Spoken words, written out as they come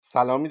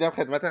سلام میدم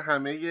خدمت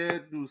همه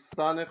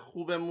دوستان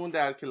خوبمون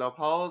در کلاب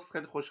هاوس.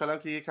 خیلی خوشحالم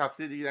که یک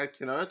هفته دیگه در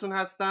کنارتون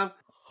هستم.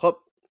 خب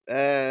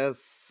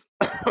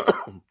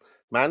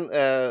من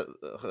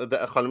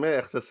خانم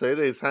اختصاری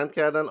رئیس هند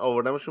کردن،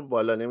 آوردمشون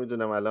بالا.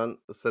 نمیدونم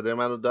الان صدای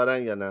من رو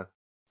دارن یا نه.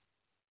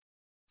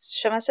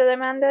 شما صدای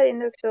من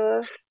دارین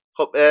دکتر؟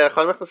 خب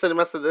خانم اختصاری،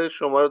 من صدای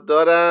شما رو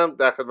دارم،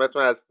 در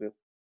خدمتتون هستیم.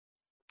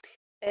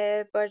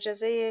 با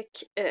اجازه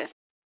یک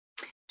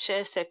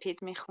شعر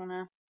سپید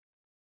میخونم.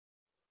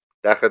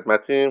 در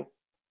خدمتیم.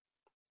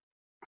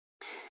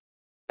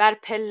 بر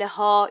پله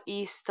ها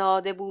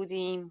ایستاده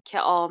بودیم که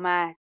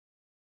آمد،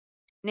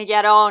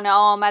 نگران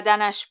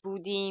آمدنش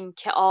بودیم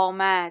که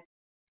آمد.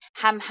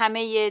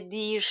 همه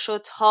دیر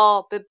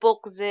شدها به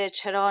بغض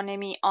چرا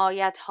نمی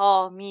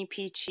آیدها می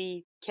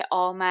پیچید که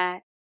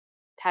آمد.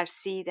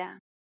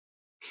 ترسیدم.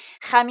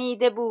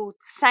 خمیده بود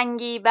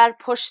سنگی بر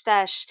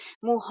پشتش،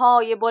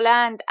 موهای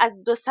بلند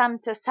از دو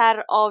سمت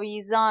سر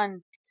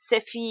آویزان،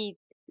 سفید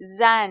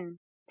زن.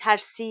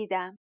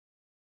 ترسیدم.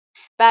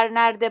 بر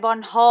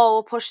نردبان‌ها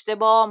و پشت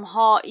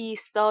بام‌ها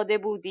ایستاده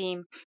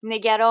بودیم،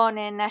 نگران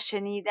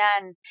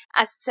نشنیدن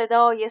از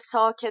صدای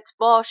ساکت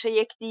باش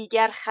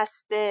یکدیگر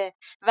خسته،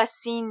 و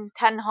سین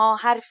تنها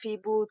حرفی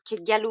بود که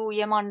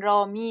گلویمان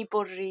را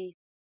می‌برید.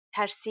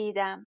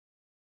 ترسیدم.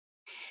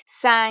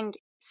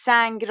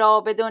 سنگ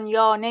را به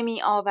دنیا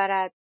نمی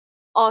آورد،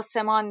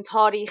 آسمان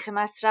تاریخ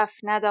مصرف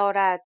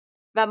ندارد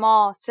و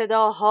ما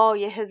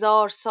صداهای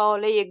 1000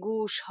 ساله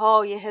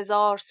گوشهای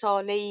 1000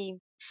 ساله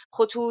ایم.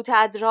 خطوط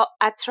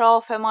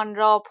اطرافمان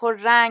را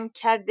پررنگ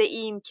کرده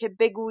ایم که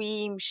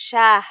بگوییم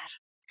شهر.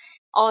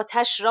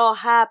 آتش را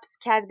حبس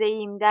کرده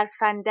ایم در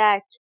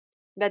فندک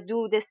و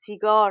دود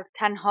سیگار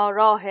تنها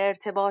راه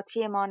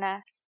ارتباطیمان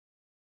است.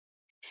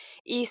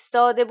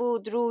 ایستاده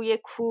بود روی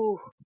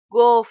کوه،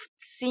 گفت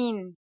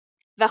سین،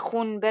 و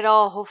خون به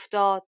راه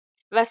افتاد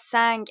و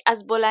سنگ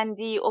از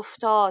بلندی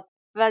افتاد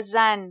و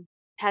زن.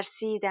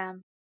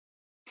 ترسیدم.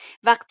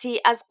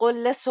 وقتی از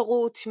قله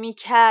سقوط می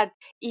کرد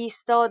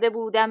ایستاده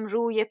بودم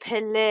روی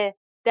پله،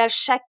 در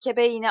شک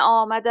بین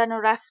آمدن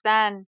و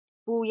رفتن.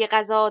 بوی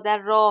غذا در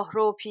راه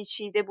رو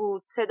پیچیده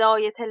بود،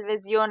 صدای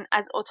تلویزیون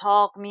از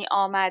اتاق می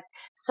آمد،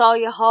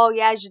 سایه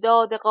های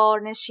اجداد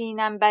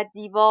غارنشینم بر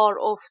دیوار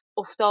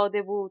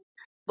افتاده بود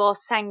با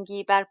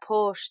سنگی بر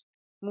پشت.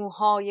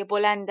 موهای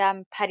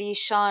بلندم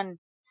پریشان،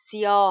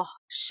 سیاه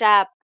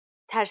شب.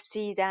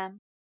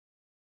 ترسیدم.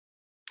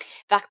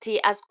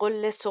 وقتی از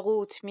قله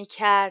سقوط می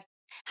کرد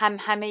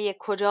همه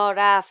کجا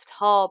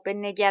رفتها به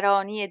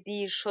نگرانی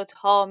دیر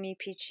شدها می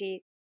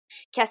پیچید.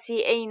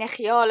 کسی عین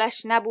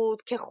خیالش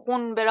نبود که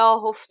خون به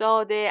راه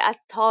افتاده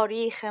از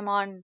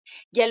تاریخمان،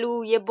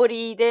 گلوی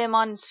بریده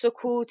من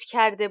سکوت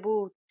کرده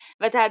بود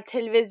و در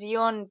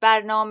تلویزیون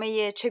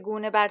برنامه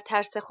چگونه بر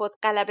ترس خود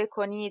غلبه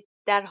کنید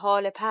در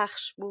حال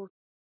پخش بود.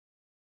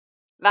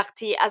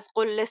 وقتی از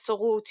قله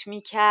سقوط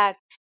می کرد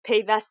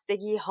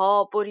پیوستگی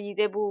ها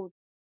بریده بود،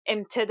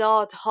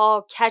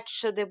 امتدادها کج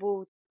شده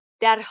بود،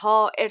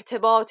 درها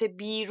ارتباط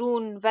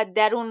بیرون و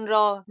درون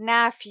را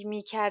نفی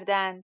می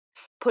کردند.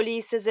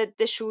 پلیس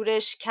ضد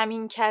شورش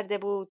کمین کرده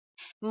بود.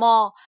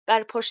 ما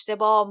بر پشت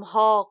بام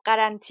ها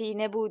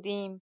قرنطینه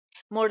بودیم.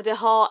 مرده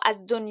ها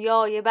از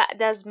دنیای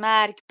بعد از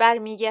مرگ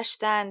برمی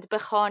گشتند به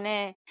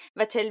خانه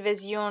و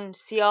تلویزیون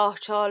سیاه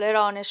چاله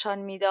را نشان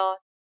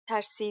میداد.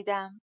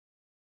 ترسیدم.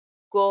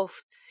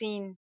 گفت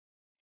سین،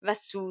 و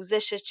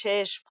سوزش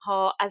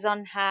چشمها از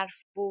آن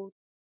حرف بود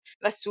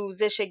و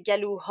سوزش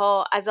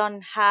گلوها از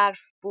آن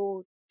حرف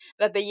بود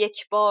و به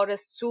یک بار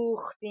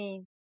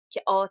سوختیم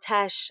که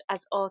آتش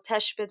از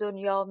آتش به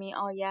دنیا می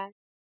آید.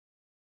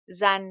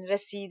 زن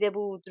رسیده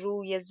بود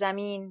روی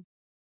زمین،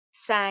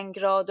 سنگ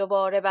را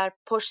دوباره بر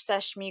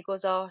پشتش می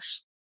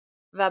گذاشت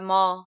و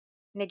ما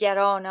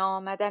نگران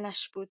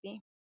آمدنش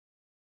بودیم.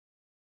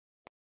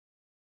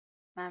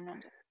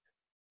 ممنون.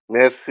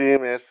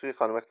 مرسی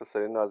خانم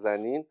اختصاری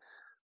نازنین.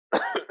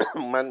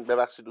 من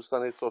ببخشید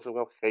دوستان هی صحبت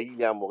می‌کنم،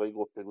 خیلی هم موقعی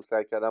گفتگو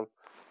سعی کردم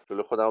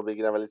جلو خودم رو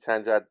بگیرم ولی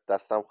چند جا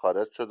دستم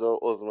خارج شد و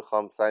عذر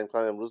میخوام. سعی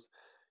میکنم امروز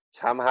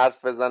کم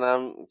حرف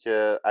بزنم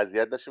که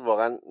اذیت نشی.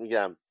 واقعا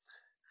میگم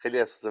خیلی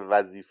احساس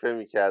وظیفه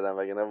میکردم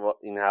وگرنه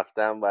این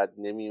هفته هم باید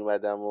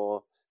نمیومدم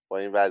و با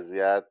این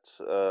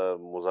وضعیت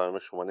مزاحم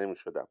شما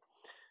نمیشدم.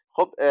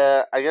 خب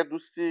اگر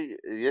دوستی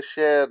یه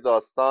شعر،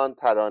 داستان،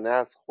 ترانه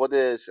از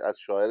خودش، از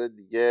شاعر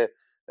دیگه،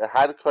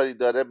 هر کاری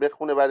داره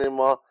بخونه برای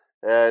ما.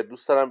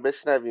 دوست دارم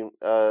بشنویم.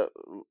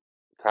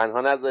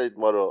 تنها نذارید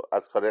ما رو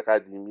از کارهای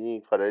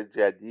قدیمی، کارهای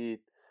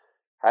جدید.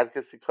 هر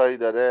کسی کاری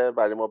داره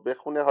برای ما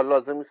بخونه. حالا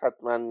لازم نیست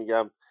حتما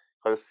میگم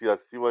کار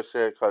سیاسی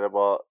باشه، کار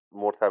با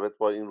مرتبط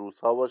با این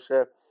روزها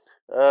باشه.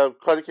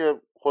 کاری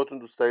که خودتون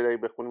دوست دارید اگه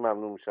بخونی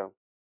ممنون میشم.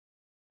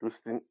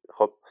 دوستی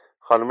خب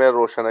خانم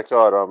روشنک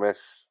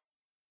آرامش.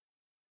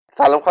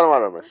 سلام خانم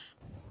آرامش.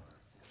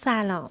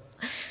 سلام.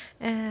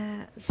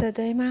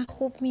 صدای من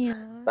خوب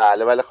میاد؟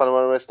 بله خانم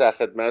آرامش، در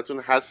خدمتتون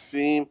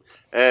هستیم.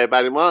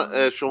 برای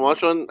ما شما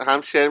مرسی. چون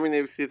هم شعر می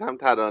نویسید، هم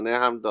ترانه،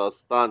 هم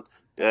داستان،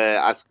 بله.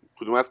 از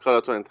کدوم از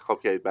کاراتون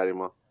انتخاب کردید برای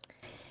ما؟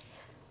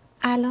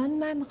 الان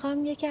من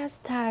میخوام یکی از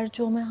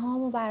ترجمه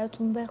هامو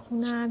براتون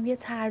بخونم. یه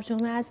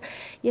ترجمه از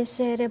یه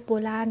شعر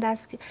بلند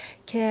است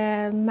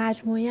که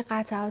مجموعه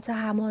قطعات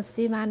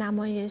حماسی و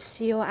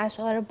نمایشی و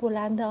اشعار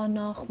بلند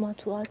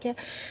آناخماتوها که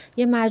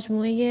یه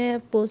مجموعه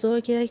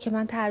بزرگه که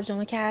من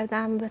ترجمه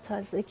کردم، به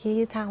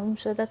تازگی تموم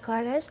شده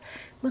کارش.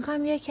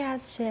 میخوام یکی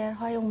از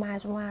شعرهای اون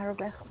مجموعه رو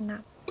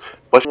بخونم.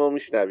 باشه، ما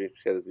میشنویم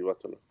شعر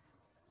زیباتون.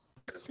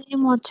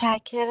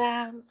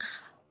 متشکرم.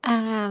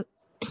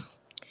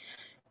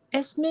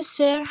 اسم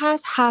شعر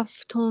هست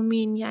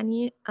هفتمین،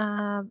 یعنی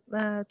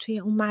توی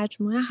اون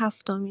مجموعه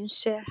هفتمین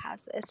شعر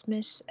هست.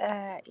 اسمش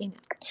اینه،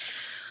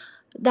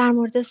 در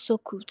مورد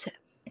سکوته.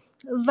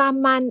 و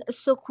من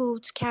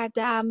سکوت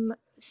کردم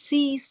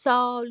 30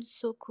 سال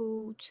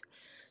سکوت،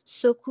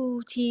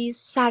 سکوتی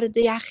سرد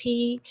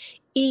یخی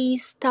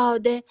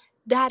ایستاده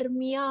در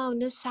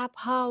میان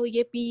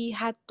شب‌های بی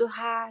حد و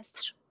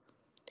حصر،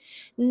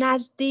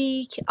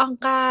 نزدیک،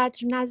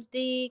 آنقدر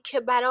نزدیک که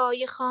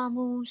برای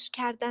خاموش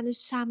کردن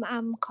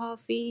شمعم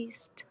کافی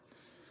است.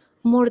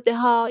 مرده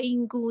ها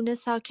این گونه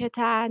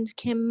ساکتند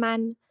که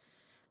من،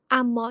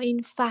 اما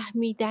این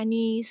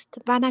فهمیدنی است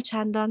و نه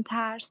چندان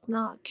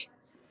ترسناک.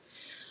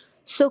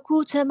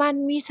 سکوت من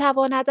می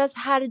تواند از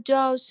هر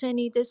جا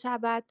شنیده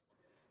شود.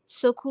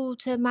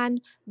 سکوت من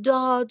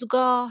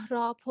دادگاه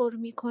را پر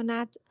می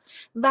کند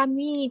و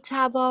می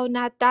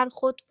تواند در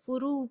خود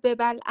فرو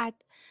ببلعد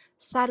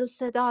سر و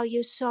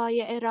صدای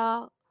شایعه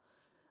را،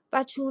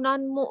 و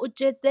چونان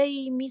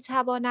معجزه‌ای می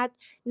تواند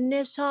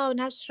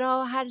نشانش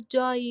را هر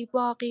جایی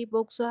باقی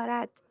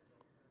بگذارد.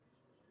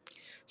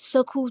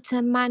 سکوت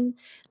من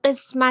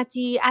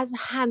قسمتی از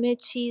همه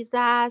چیز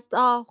است.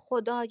 آه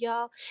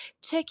خدایا،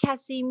 چه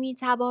کسی می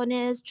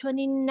توانست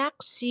چنین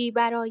نقشی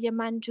برای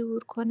من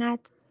جور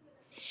کند؟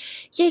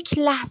 یک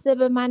لحظه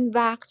به من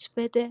وقت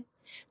بده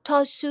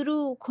تا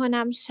شروع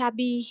کنم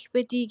شبیه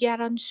به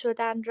دیگران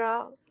شدن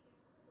را.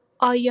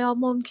 آیا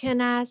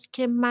ممکن است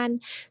که من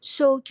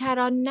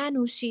شوکران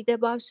ننوشیده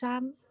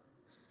باشم؟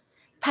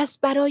 پس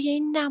برای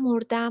این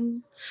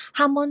نمردم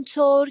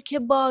همانطور که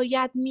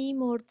باید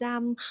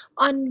می‌مردم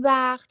آن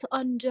وقت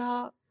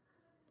آنجا.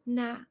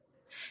 نه،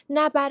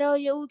 نه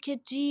برای او که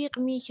جیغ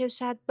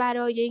می‌کشد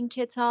برای این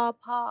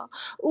کتاب‌ها،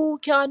 او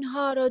که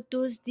آنها را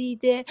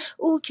دزدیده،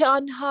 او که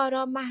آنها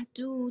را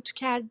محدود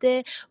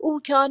کرده، او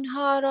که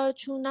آنها را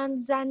چونان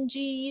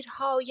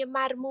زنجیرهای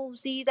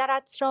مرموزی در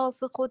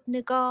اطراف خود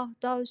نگاه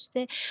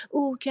داشته،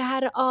 او که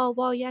هر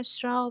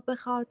آوایش را به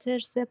خاطر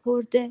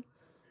سپرده.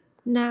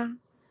 نه،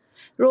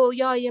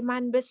 رویای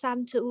من به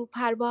سمت او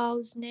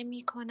پرواز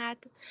نمی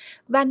کند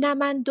و نه،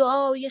 من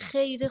دعای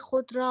خیر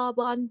خود را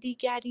به آن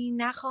دیگری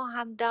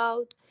نخواهم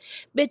داد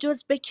به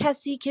جز به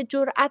کسی که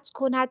جرأت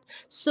کند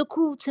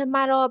سکوت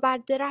مرا بر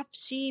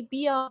درفشی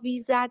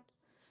بیاویزد،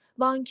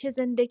 و آنکه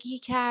زندگی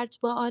کرد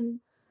با آن،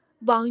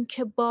 و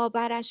آنکه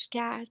باورش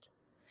کرد،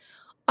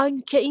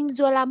 آنکه این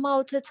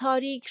ظلمات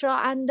تاریک را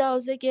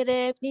اندازه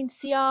گرفت، این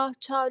سیاه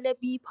چال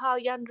بی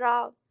پایان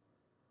را.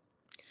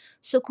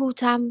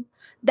 سکوتم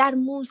در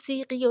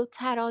موسیقی و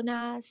ترانه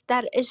است،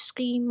 در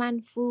عشقی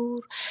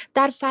منفور،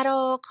 در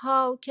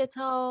فراق‌ها،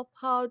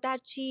 کتاب‌ها، در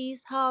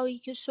چیزهایی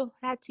که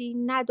شهرتی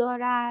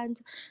ندارند.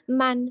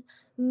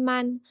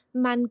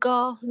 من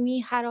گاه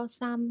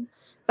می‌هراسم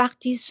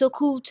وقتی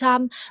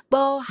سکوتم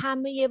با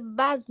همه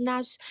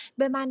وزنش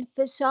به من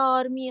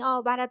فشار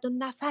می‌آورد و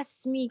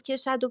نفس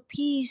می‌کشد و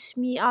پیش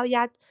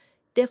می‌آید.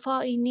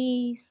 دفاعی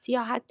نیست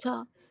یا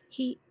حتی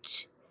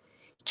هیچ.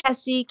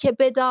 کسی که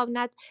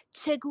بداند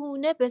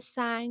چگونه به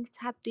سنگ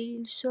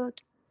تبدیل شد.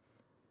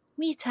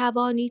 می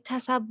توانی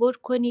تصور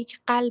کنی که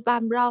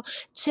قلبم را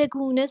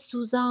چگونه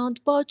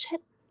سوزاند، با چه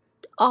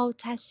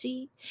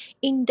آتشی؟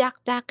 این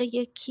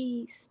دغدغه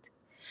کیست؟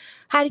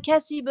 هر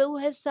کسی به او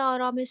حس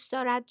آرامش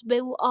دارد به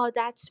او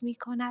عادت می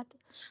کند.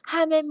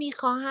 همه می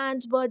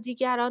خواهند با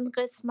دیگران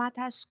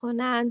قسمتش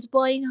کنند،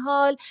 با این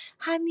حال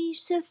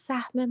همیشه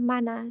سهم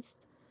من است.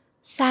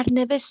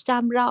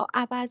 سرنوشتم را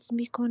عوض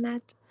می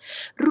کند،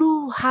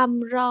 روحم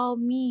را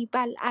می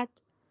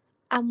بلعد،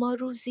 اما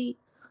روزی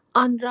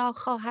آن را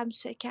خواهم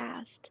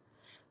شکست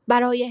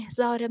برای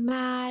احضار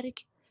مرگ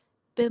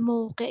به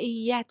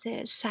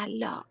موقعیت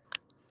شلاق.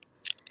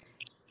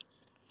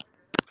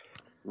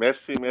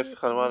 مرسی خانم مرسی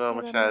که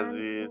آرامش به من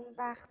عزیز. این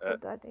وقت رو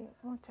دادیم.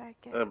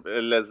 متشکرم.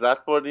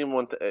 لذت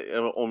بردیم.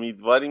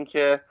 امیدواریم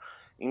که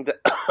این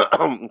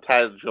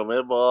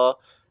ترجمه با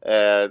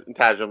این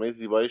ترجمه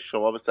زیبای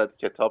شما به صورت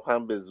کتاب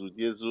هم به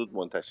زودی زود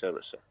منتشر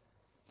بشه.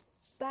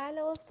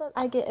 بله استاد،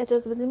 اگه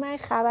اجازه بدید من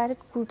خبر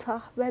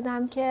کوتاه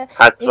بدم که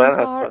این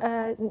کار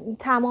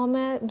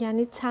حتما.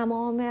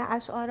 تمام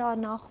اشعار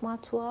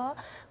آناخماتوا،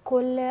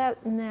 کل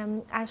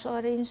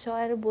اشعار این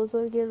شاعر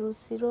بزرگ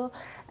روسی رو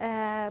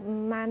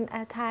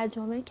من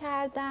ترجمه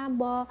کردم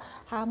با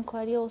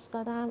همکاری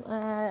استادم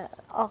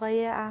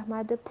آقای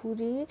احمد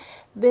پوری.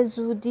 به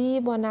زودی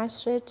با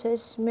نشر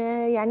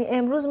چشمه، یعنی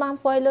امروز من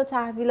فایل رو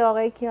تحویل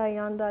آقای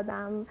کیایان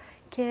دادم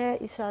که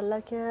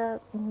ایشالله که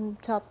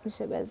چاپ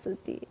میشه به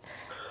زودی.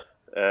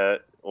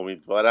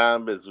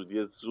 امیدوارم به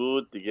زودی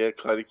زود دیگه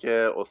کاری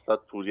که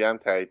استاد پوری هم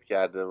تایید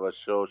کرده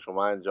باشه و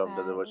شما انجام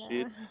داده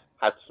باشید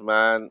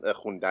حتما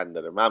خوندن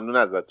داره. ممنون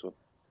ازتون.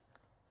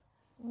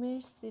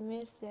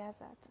 مرسی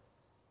ازتون.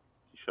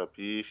 پیشا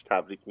پیش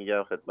تبریک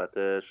میگم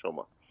خدمت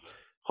شما.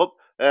 خب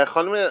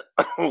خانم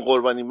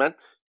قربانی، من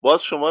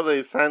باز شما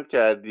ریسند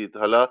کردید.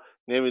 حالا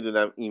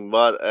نمیدونم این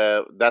بار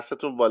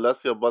دستتون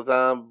بالاست یا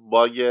بازم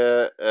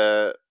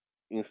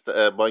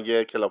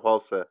باگ کلاب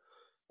هاوسه.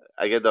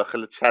 اگه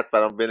داخل چت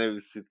برام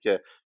بنویسید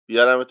که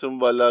بیارمتون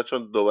بالا،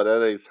 چون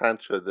دوباره ریسند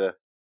شده.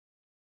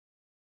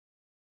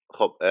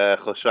 خب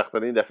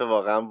خوشبختانه این دفعه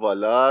واقعا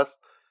بالاست.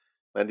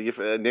 من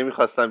دیگه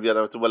نمیخواستم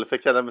بیارمتون بالا،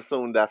 فکر کردم مثل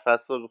اون دفعه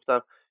است و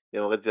گفتم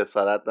یه موقع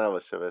جسارت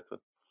نباشه بهتون.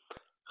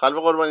 خانم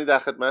قربانی در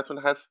خدمتتون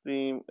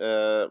هستیم.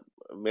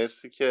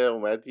 مرسی که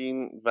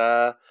اومدین.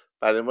 و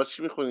برای ما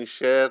چی میخونین؟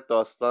 شعر،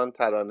 داستان،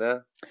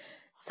 ترانه؟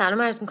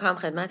 سلام عرض میکنم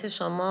خدمت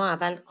شما.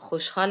 اول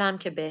خوشحالم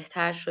که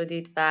بهتر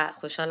شدید و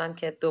خوشحالم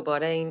که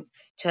دوباره این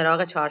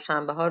چراغ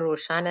چهارشنبه ها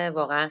روشنه.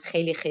 واقعا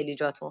خیلی خیلی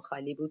جاتون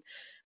خالی بود.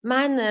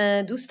 من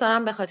دوست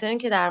دارم به خاطر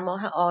اینکه در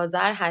ماه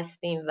آذر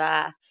هستیم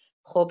و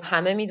خب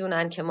همه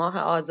میدونن که ماه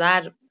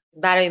آذر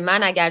برای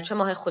من اگرچه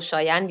ماه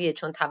خوشایندیه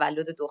چون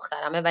تولد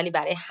دخترمه، ولی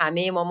برای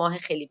همه ما ماه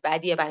خیلی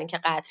بدیه، برای اینکه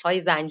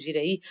قتل‌های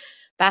زنجیره‌ای،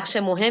 بخش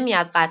مهمی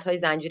از قتل‌های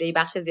زنجیره‌ای،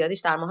 بخش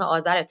زیادیش در ماه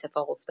آذر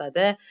اتفاق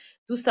افتاده.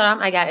 دوست دارم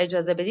اگر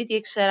اجازه بدید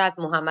یک شعر از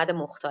محمد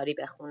مختاری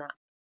بخونم.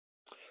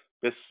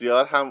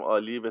 بسیار هم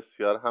عالی،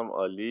 بسیار هم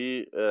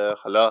عالی.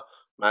 حالا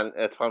من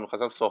اتفاقا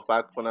میخواستم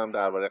صحبت کنم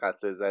درباره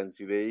قتل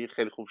زنجیره‌ای.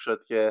 خیلی خوب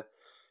شد که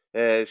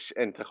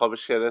انتخاب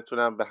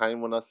شعرتونم به همین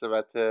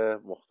مناسبت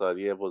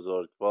مختاری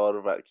بزرگوار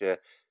و که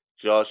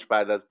جاش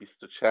بعد از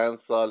 20 و چند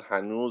سال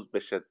هنوز به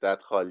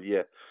شدت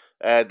خالیه.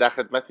 در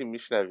خدمتی،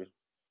 میشنویم.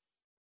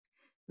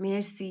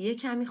 مرسی. یه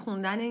کمی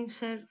خوندن این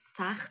شعر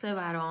سخته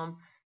برام،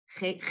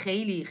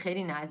 خیلی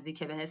خیلی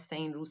نزدیکه به حس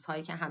این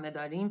روزهایی که همه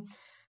داریم.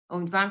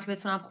 امیدوارم که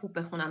بتونم خوب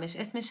بخونمش.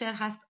 اسم شعر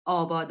هست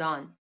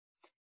آبادان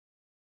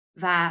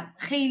و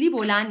خیلی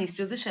بلند نیست،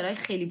 جزو شعرهای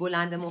خیلی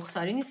بلند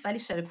مختاری نیست، ولی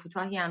شعر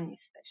کوتاهی هم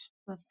نیستش.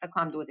 فکر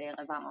کنم 2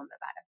 دقیقه زمان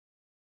ببره.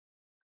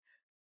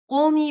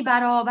 قومی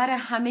برابر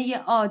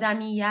همه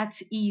آدمیت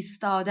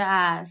ایستاده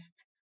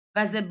است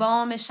و ز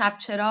بام شب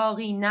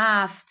چراغی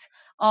نفت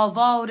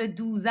آوار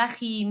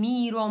دوزخی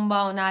می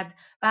رنباند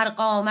بر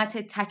قامت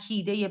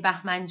تکیده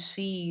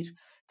بهمنشیر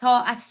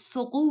تا از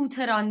سقوط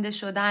رانده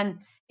شدن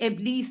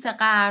ابلیس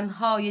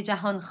قرنهای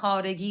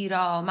جهانخوارگی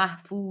را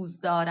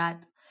محفوظ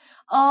دارد.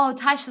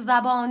 آتش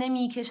زبانه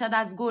می کشد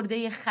از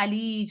گرده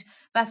خلیج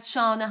و از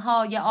شانه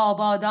های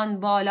آبادان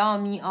بالا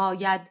می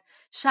آید.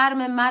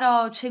 شرم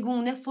مرا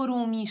چگونه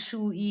فرو می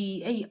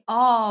شویی ای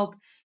آب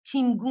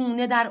کین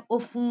گونه در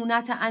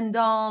عفونت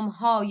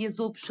اندامهای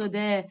ذوب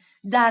شده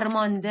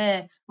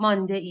درمانده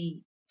مانده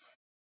ای.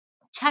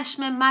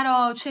 چشم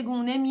مرا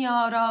چگونه می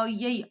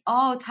آرایی ای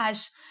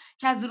آتش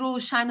که از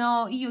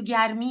روشنایی و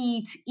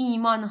گرمیت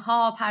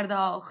ایمانها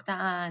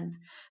پرداختند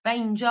و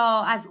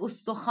اینجا از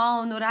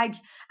استخوان و رگ،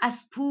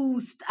 از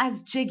پوست،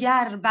 از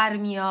جگر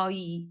برمی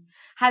آیی.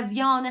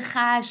 هذیان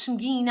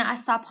خشمگین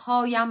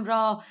عصبهایم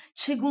را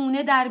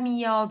چگونه در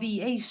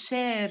میابی ای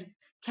شعر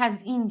که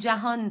از این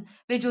جهان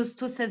به جز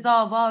تو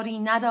سزاواری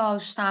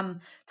نداشتم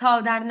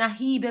تا در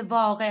نهیب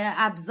واقع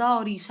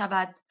ابزاری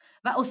شود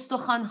و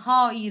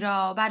استخوان‌هایی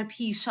را بر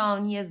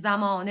پیشانی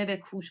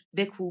زمانه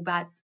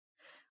بکوبد.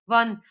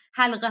 وان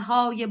حلقه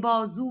های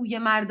بازوی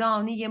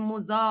مردانه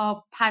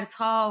مذاب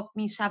پرتاب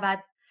می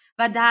شود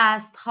و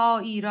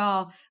دستهایی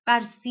را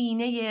بر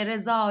سینه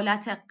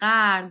رذالت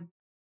قرن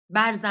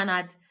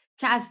برزند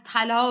که از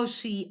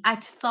تلاشی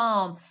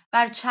اجسام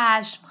بر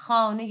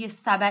چشمخانه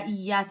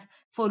سبعیت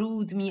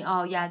فرود می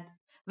آید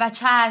و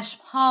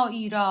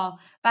چشمهایی را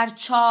بر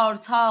 4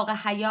 طاق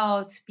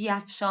حیات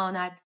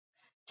بیفشاند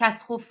که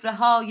از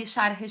حفره‌های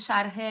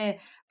شرحه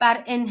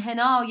بر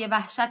انحنای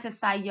وحشت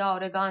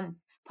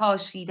سیارگان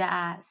پاشیده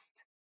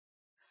است.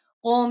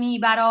 قومی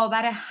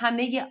برابر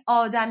همه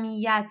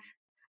آدمیت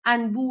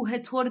انبوه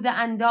ترد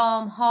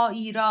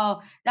اندامهایی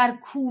را در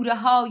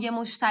کوره‌های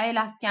مشتعل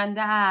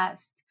افکنده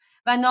است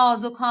و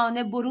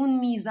نازکانه برون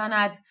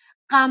می‌زند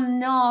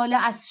غمناله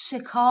از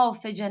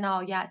شکاف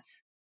جنایت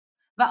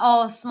و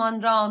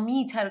آسمان را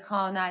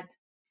می‌ترکاند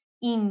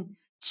این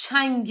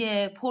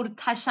چنگ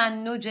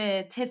پرتشنج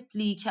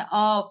طفلی که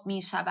آب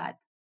می شود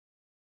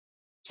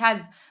که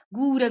از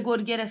گور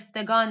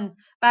گرگرفتگان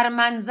بر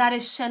منظر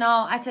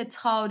شناعت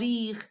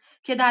تاریخ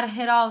که در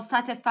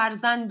حراست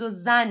فرزند و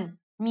زن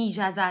می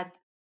جزد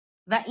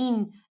و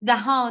این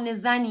دهان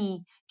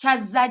زنی که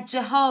از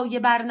زجه های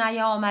بر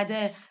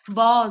نیامده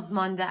باز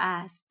مانده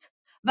است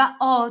و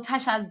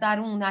آتش از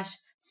درونش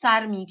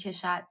سر می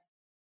کشد.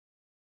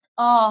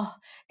 آه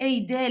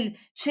ای دل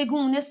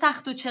چگونه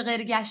سخت و چغر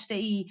گشته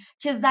ای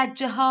که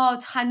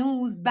زجهات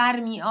هنوز بر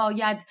می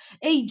آید.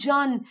 ای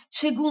جان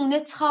چگونه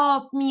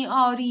تاب می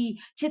آری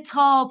که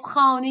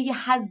تابخانه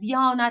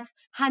هذیانت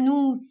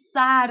هنوز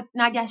سرد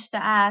نگشته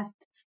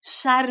است.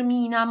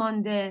 شرمی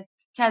نمانده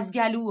که از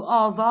گلو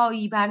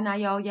آوایی بر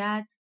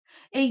نیاید.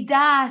 ای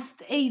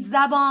دست، ای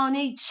زبان،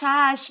 ای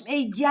چشم،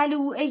 ای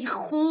گلو، ای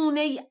خون،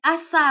 ای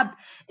عصب،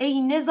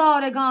 ای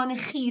نظارگان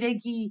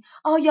خیرگی،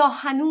 آیا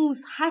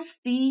هنوز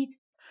هستید؟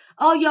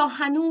 آیا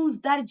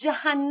هنوز در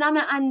جهنم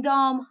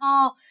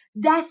اندامها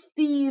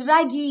دستی،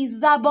 رگی،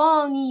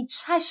 زبانی،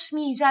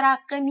 چشمی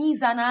جرقه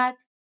میزند؟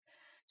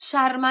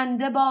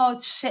 شرمنده باد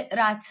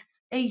شعرت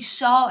ای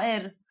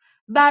شاعر،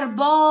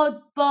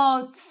 برباد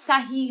باد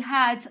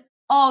صحیحت،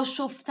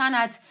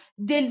 آشفتنت،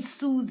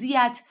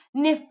 دلسوزیت،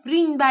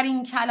 نفرین بر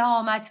این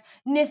کلامت،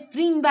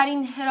 نفرین بر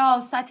این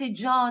حراست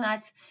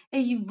جانت.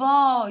 ای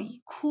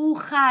وای کو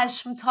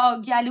خشم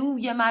تا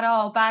گلوی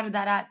مرا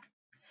بردرد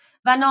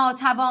و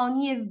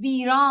ناتوانی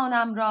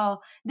ویرانم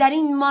را در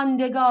این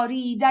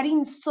ماندگاری، در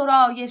این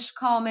سرایش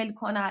کامل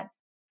کند.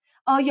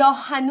 آیا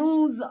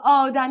هنوز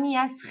آدمی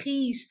از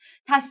خویش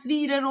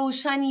تصویر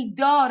روشنی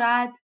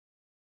دارد؟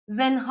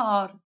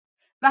 زنهار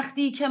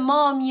وقتی که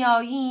ما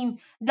میاییم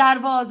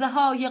دروازه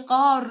های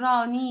غار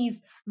را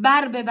نیز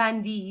بر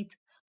ببندید.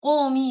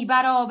 قومی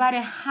برابر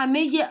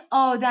همه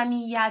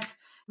آدمیت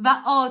و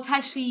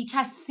آتشی که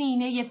از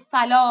سینه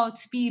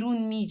فلات بیرون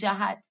می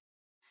جهد.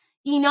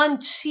 اینان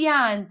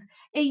چیند؟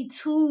 ای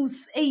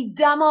توس، ای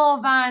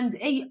دماوند،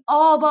 ای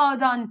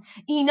آبادان،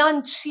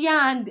 اینان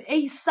چیند؟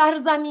 ای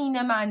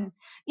سرزمین من،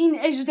 این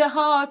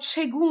اژدها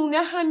چگونه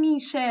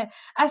همیشه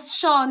از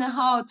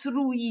شانهات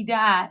روییده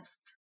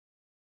است؟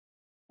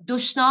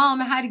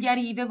 دشنام هر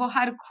گریوه و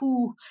هر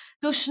کوه،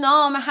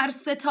 دشنام هر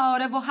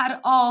ستاره و هر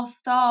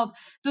آفتاب،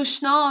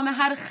 دشنام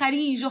هر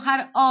خریج و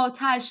هر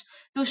آتش،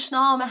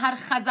 دشنام هر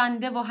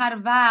خزنده و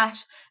هر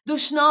وحش،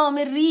 دشنام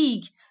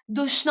ریگ،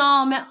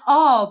 دشنام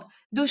آب،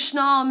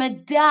 دشنام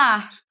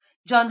دهر.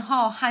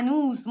 جانها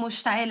هنوز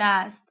مشتعل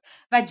است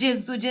و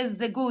جز و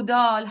جز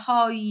گودال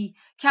هایی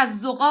که از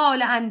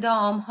زغال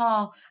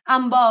اندامها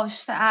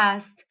انباشته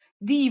است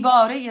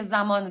دیواره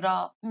زمان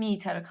را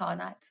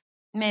میترکاند.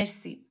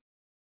 مرسی.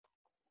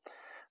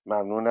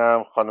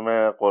 ممنونم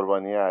خانم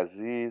قربانی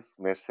عزیز،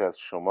 مرسی از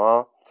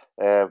شما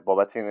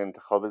بابت این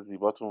انتخاب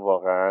زیباتون.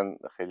 واقعا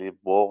خیلی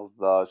بغض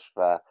داشت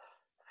و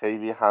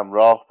خیلی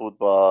همراه بود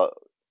با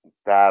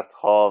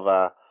دردها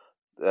و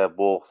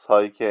بغض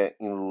هایی که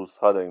این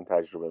روزها داریم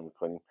تجربه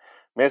میکنیم.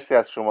 مرسی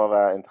از شما و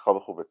انتخاب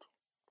خوبتون.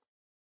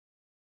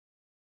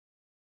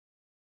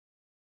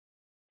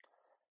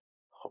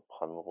 خب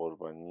خانم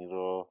قربانی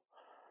رو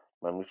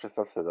من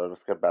میشستم صدا رو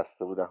که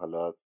بسته بودن،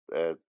 حالا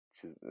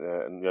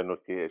یا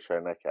نکته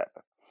اشاره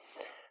نکردم.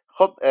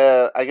 خب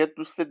اگر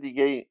دوست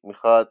دیگه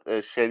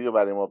میخواد شعری رو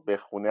برای ما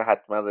بخونه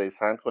حتما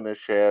رئیس هند کنه.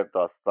 شعر،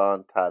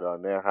 داستان،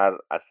 ترانه، هر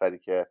اثری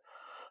که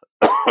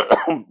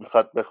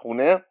میخواد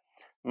بخونه.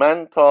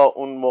 من تا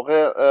اون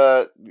موقع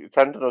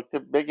چند تا نکته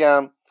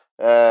بگم.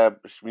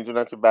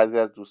 میدونم که بعضی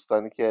از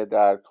دوستانی که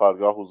در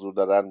کارگاه حضور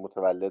دارن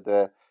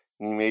متولد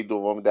نیمه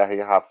دوم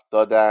دهه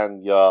 70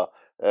 یا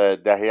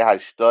دهه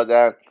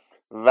 80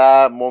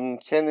 و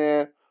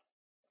ممکنه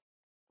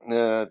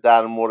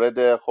در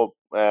مورد خب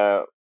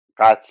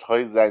قتل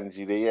های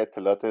زنجیره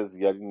اطلاعات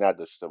زیادی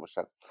نداشته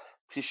باشن.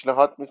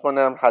 پیشنهاد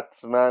میکنم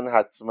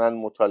حتما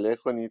مطالعه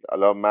کنید.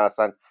 حالا من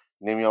اصلا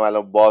نمیام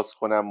الان باز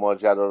کنم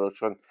ماجرا رو،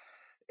 چون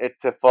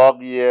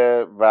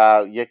اتفاقیه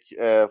و یک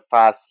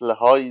فصل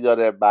هایی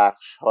داره،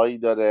 بخش هایی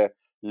داره،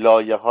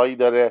 لایه هایی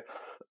داره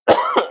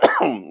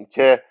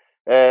که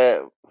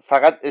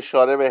فقط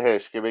اشاره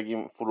بهش که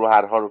بگیم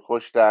فروهرها رو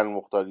کشتن،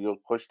 مختاری رو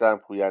کشتن،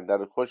 پوینده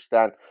رو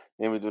کشتن،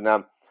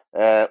 نمیدونم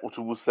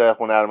اتوبوس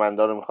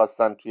هنرمندا رو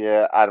میخواستن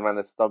توی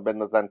ارمنستان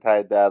بندازن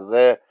ته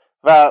دره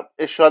و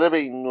اشاره به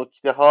این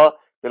نکته ها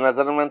به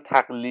نظر من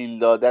تقلیل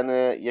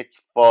دادن یک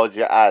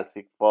فاجعه است،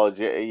 یک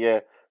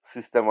فاجعه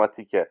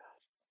سیستماتیکه،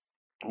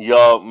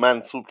 یا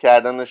منسوب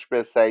کردنش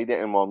به سعید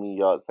امامی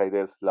یا سعید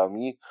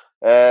اسلامی،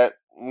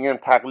 میگم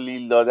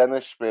تقلیل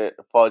دادنش به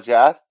فاجعه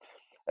است.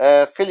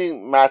 خیلی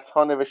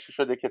متن‌ها نوشته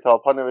شده،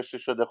 کتاب‌ها نوشته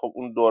شده. خب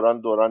اون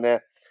دوران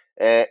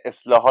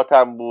اصلاحات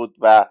هم بود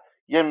و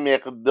یه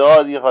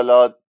مقداری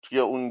حالا توی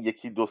اون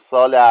 1-2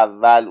 سال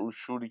اول اون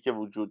شوری که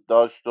وجود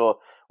داشت و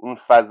اون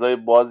فضای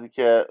بازی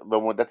که به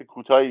مدت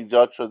کوتاه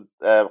ایجاد شد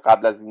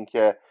قبل از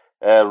اینکه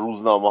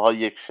روزنامه‌ها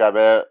یک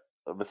شبه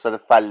به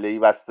صورت فله‌ای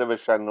بسته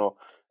بشن و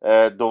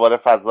دوباره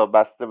فضا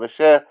بسته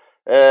بشه،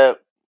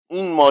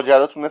 این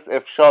ماجرا تونست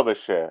افشا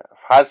بشه.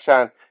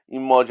 هرچند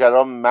این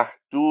ماجرا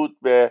محدود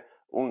به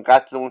اون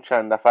قتل اون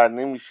چند نفر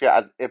نمیشه،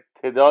 از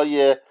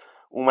ابتدای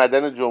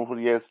اومدن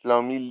جمهوری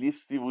اسلامی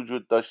لیستی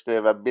وجود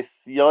داشته و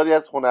بسیاری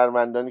از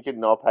هنرمندانی که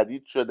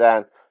ناپدید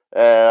شدن،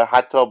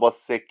 حتی با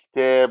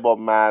سکته، با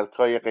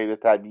مرگ‌های غیر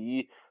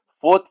طبیعی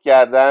فوت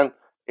کردن،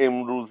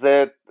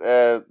 امروزه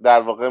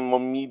در واقع ما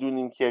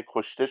میدونیم که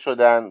کشته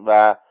شدن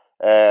و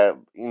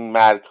این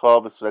مرگ ها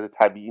به صورت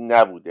طبیعی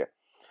نبوده.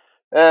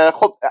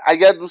 خب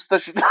اگر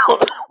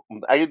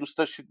دوست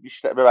داشتید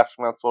بیشتر،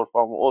 ببخشید من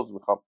سرفه‌امو عذر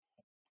میخوام،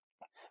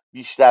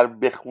 بیشتر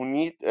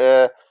بخونید،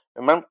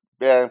 من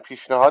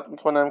پیشنهاد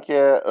میکنم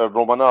که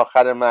رمان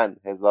آخر من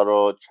 1000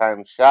 و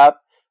چند شب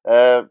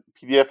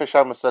PDF-ش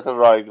هم به صورت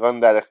رایگان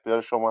در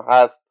اختیار شما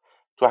هست،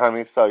 تو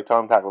همه سایت ها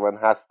هم تقریبا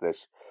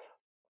هستش،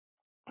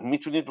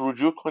 میتونید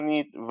رجوع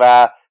کنید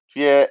و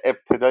توی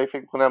ابتدای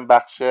فکر کنم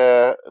بخش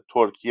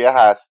ترکیه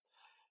هست.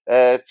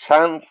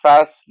 چند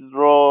فصل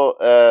رو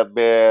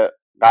به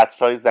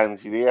قتل‌های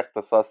زنجیری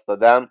اختصاص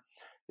دادم.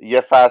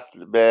 یه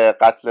فصل به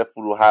قتل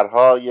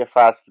فروهرها، یه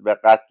فصل به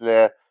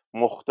قتل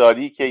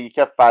مختاری که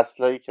یکی از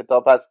فصل‌های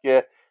کتاب هست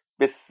که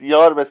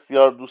بسیار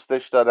بسیار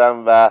دوستش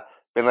دارم و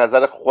به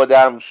نظر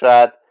خودم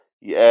شاید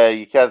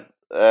یکی از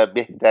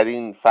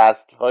بهترین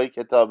فصل‌های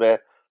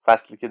کتابه،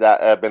 فصلی که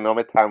به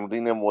نام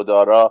تمرین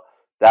مدارا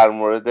در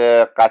مورد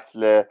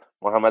قتل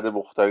محمد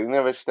مختاری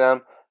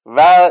نوشتم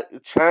و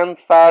چند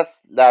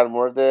فصل در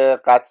مورد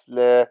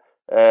قتل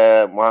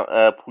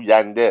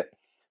پوینده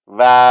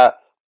و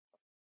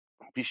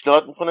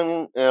پیشنهاد میکنم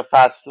این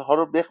فصل ها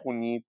رو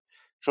بخونید،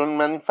 چون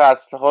من این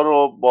فصل ها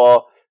رو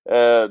با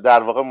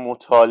در واقع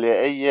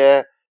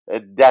مطالعه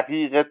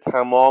دقیق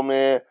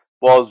تمام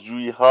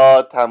بازجویی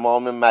ها،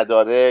 تمام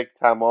مدارک،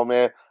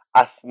 تمام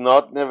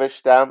اسناد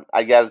نوشتم،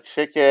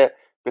 اگرچه که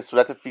به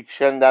صورت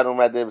فیکشن در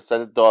اومده، به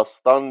صورت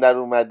داستان در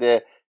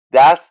اومده،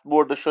 دست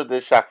برده شده.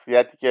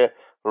 شخصیتی که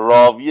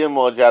راوی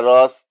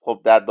ماجراست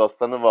خب در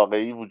داستان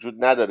واقعی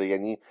وجود نداره،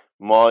 یعنی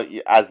ما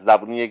از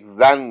زبون یک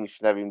زن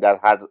میشنویم در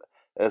هر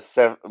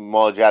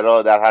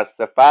ماجرا، در هر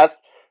سه فصل،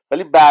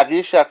 ولی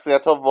بقیه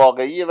شخصیت ها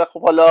واقعیه و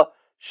خب حالا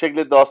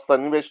شکل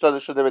داستانی بهش داده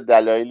شده به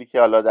دلایلی که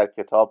حالا در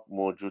کتاب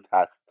موجود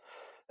هست.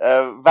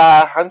 و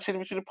همچنین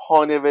میتونید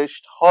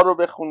پانوشت ها رو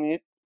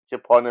بخونید که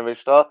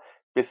پانوشت ها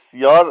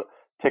بسیار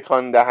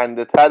تکان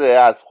دهنده تره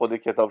از خود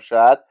کتاب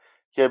شاید،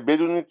 که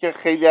بدونید که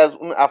خیلی از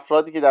اون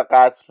افرادی که در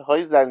قتل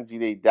های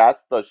زنجیره‌ای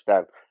دست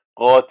داشتن،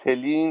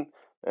 قاتلین،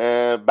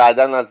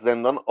 بعدن از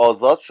زندان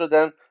آزاد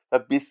شدن و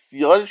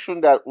بسیارشون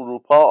در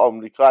اروپا،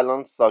 آمریکا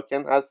الان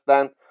ساکن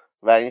هستن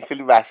و این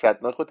خیلی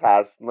وحشتناک و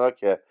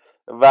ترسناکه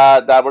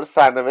و درباره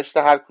سرنوشت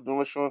هر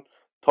کدومشون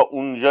تا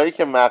اونجایی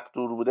که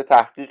مقدور بوده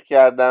تحقیق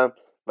کردم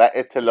و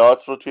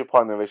اطلاعات رو توی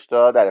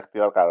پانوشت‌ها در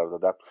اختیار قرار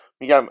دادم.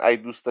 میگم اگه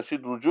دوست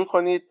داشتید رجوع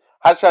کنید،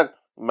 هرچند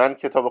من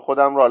کتاب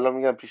خودم رو حالا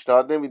میگم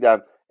پیشنهاد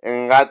نمیدم،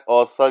 انقدر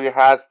آثاری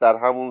هست در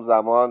همون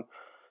زمان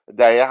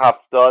دهه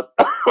 70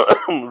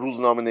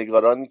 روزنامه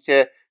نگارانی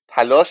که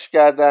تلاش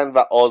کردن و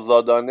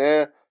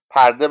آزادانه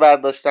پرده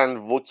برداشتن،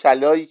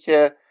 وکلایی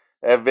که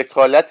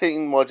وکالت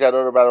این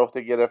ماجرا رو بر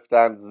عهده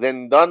گرفتن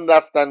زندان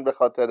رفتن به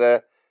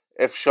خاطر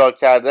افشا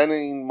کردن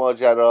این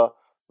ماجرا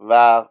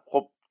و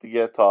خب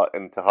دیگه تا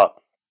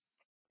انتها.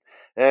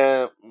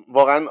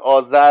 واقعا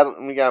آذر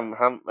میگم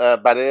هم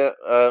برای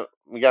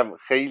میگم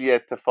خیلی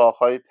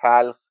اتفاقهای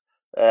تلخ،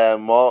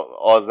 ما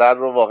آذر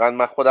رو واقعا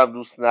من خودم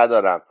دوست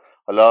ندارم.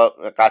 حالا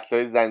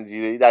قتل‌های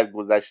زنجیره‌ای در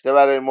گذشته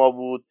برای ما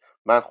بود،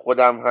 من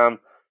خودم هم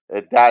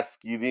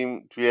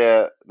دستگیریم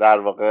توی در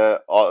واقع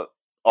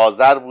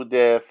آذر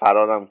بوده،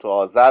 فرارم تو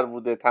آذر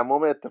بوده،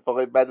 تمام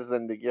اتفاقای بد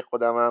زندگی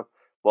خودم هم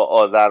با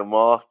آذر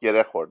ماه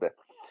گره خورده.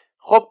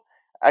 خب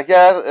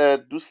اگر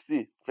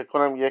دوستی فکر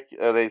کنم یک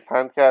ریس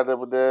هند کرده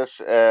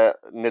بودش،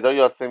 ندا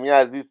یاسمی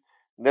عزیز.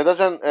 ندا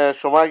جان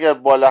شما اگر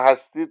بالا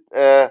هستید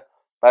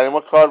برای ما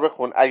کار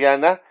بخون، اگر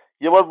نه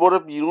یه بار برو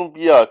بیرون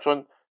بیا،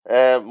 چون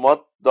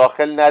ما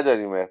داخل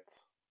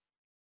نداریمت.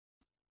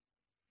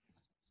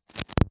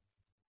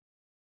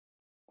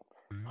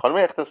 خانم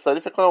اختصاری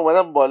فکر کنم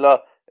اومدم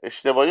بالا،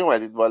 اشتباهی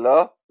اومدید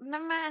بالا. نه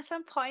من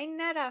اصلا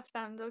پایین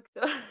نرفتم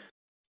دکتر.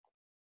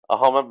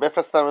 آها من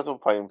بفرستمتون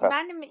پایین پس.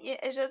 من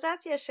اجازه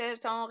هست یه شعر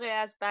تا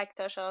موقع از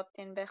بکتاش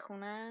آبتین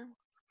بخونم؟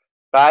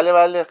 بله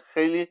بله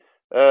خیلی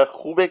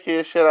خوبه که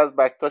یه شعر از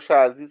بکتاش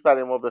عزیز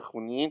برای ما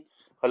بخونین.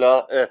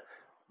 حالا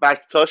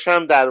بکتاش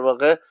هم در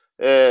واقع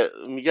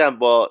میگم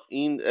با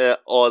این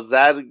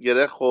آذر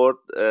گره خورد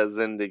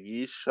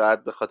زندگی،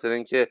 شاید به خاطر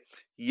اینکه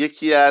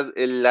یکی از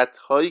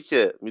علتهایی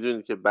که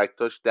میدونید که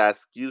بکتاش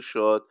دستگیر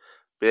شد،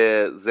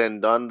 به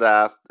زندان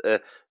رفت،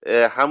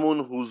 همون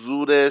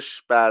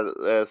حضورش بر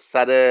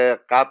سر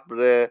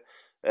قبر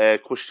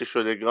کشته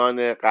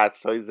شدگان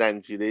قتل‌های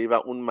زنجیره‌ای و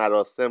اون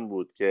مراسم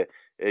بود که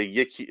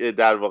یکی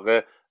در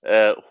واقع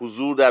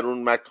حضور در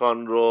اون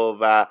مکان رو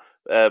و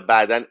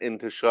بعدن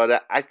انتشار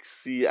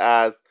عکسی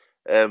از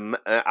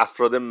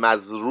افراد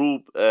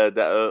مضروب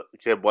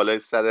که بالای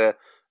سر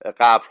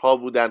قبرها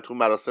بودن، تو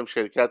مراسم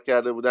شرکت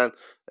کرده بودن،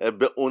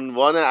 به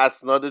عنوان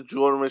اسناد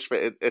جرمش و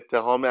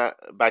اتهام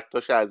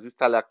بکتاش عزیز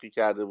تلقی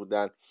کرده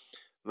بودن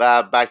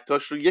و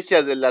بکتاش رو یکی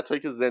از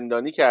علتهایی که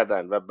زندانی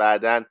کردن و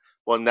بعدن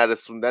با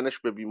نرسوندنش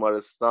به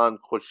بیمارستان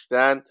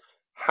کشتن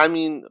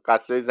همین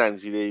قتل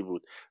زنجیره‌ای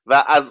بود.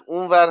 و از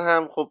اون ور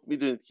هم خب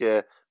میدونید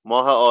که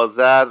ماه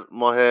آذر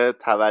ماه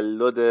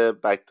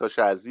تولد بکتاش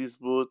عزیز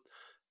بود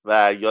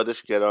و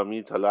یادش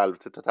گرامی. حالا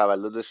البته تا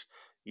تولدش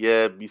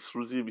یه 20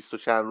 روزی 20 و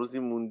چند روزی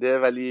مونده،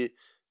 ولی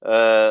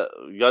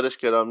یادش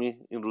گرامی.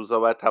 این روزا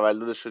باید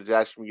تولدش رو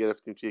جشن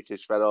میگرفتیم توی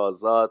کشور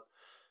آزاد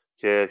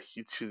که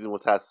هیچ چیزی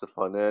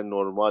متاسفانه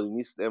نرمال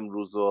نیست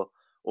امروز و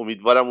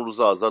امیدوارم اون روز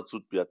آزاد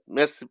زود بیاد.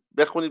 مرسی.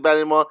 بخونید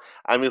برای ما.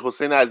 امیر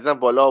حسین عزیزم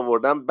بالا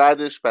آوردم،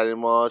 بعدش برای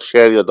ما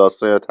شعر یا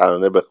داستان یا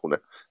ترانه بخونه.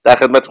 در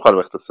خدمت خانم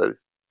اختصاری.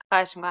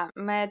 خواهش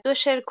می‌کنم. دو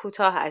شعر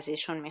کوتاه از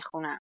ایشون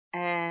میخونم.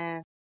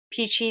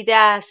 پیچیده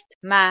است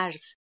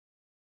مرز،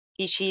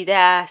 پیچیده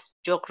است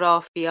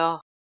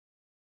جغرافیا،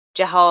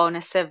 جهان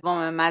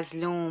سوم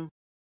مظلوم،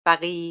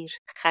 فقیر،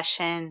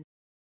 خشن.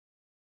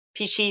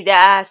 پیچیده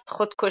است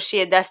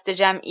خودکشی دست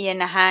جمعی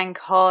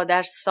نهنگها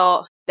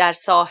در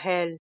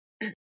ساحل.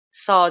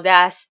 ساده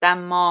است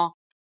اما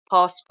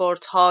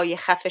پاسپورت‌های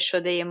خفه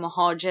شده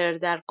مهاجر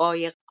در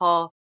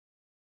قایق‌ها.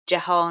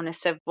 جهان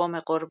سوم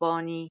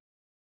قربانی.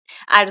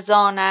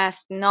 ارزان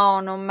است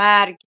نان و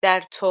مرگ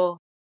در تو.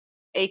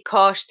 ای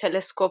کاش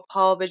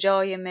تلسکوپ‌ها به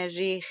جای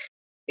مریخ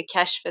به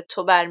کشف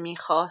تو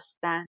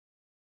برمی‌خاستند.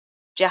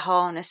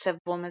 جهان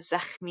سوم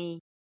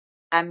زخمی،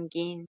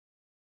 غمگین،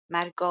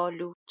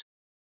 مرگ‌آلود.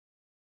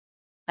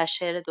 و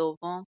شعر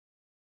دوم: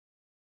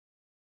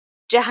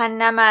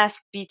 جهنم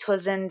است بی تو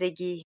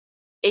زندگی.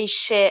 ای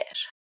شعر،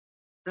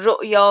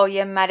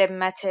 رؤیای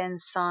مرمت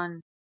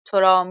انسان. تو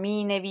را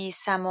می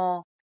نویسم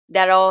و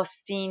در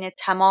آستین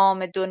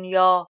تمام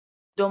دنیا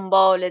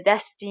دنبال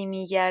دستی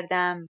می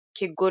گردم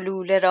که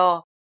گلوله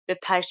را به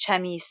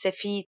پرچمی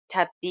سفید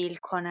تبدیل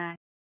کند.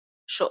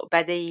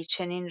 شعبده‌ای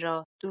چنین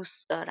را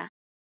دوست دارم.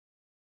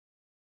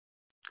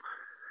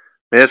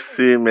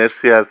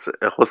 مرسی از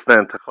حسن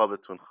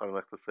انتخابتون خانم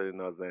اقتصادی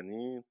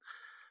نازنین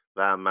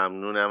و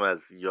ممنونم از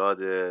یاد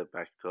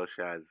بکتاش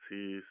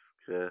عزیز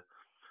که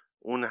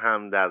اون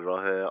هم در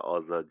راه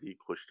آزادی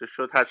کشته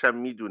شد، هرچند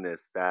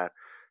میدونست. در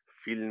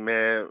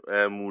فیلم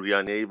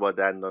موریانه‌ای با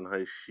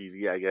دندانهای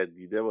شیری اگر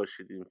دیده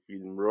باشید این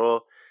فیلم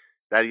رو،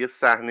 در یه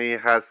صحنه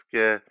هست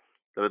که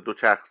داره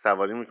دوچرخ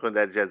سواری میکنه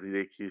در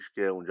جزیره کیش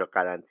که اونجا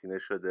قرنطینه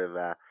شده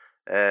و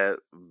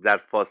در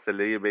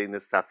فاصله بین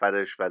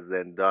سفرش و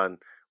زندان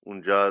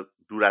اونجا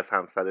دور از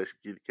همسرش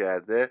گیر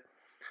کرده.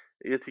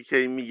 یه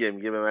تیکه میگه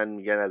به من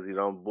میگن از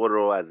ایران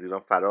برو، از ایران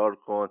فرار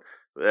کن.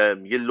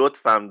 میگه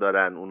لطفم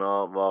دارن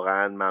اونا،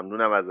 واقعا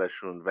ممنونم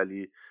ازشون،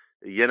 ولی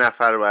یه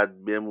نفر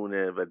باید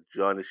بمونه و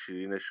جان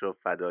شیرینش رو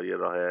فدای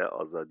راه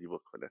آزادی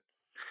بکنه.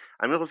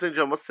 امیر حسین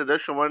جان، ما صدای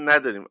شما رو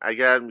نداریم،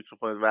 اگر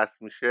میکروفونت وصل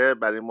میشه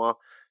برای ما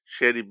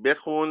شعری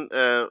بخون.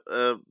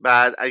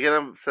 بعد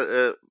اگرم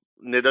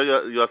ندا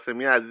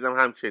یاسمی عزیزم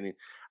همچنین،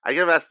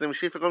 اگر وصل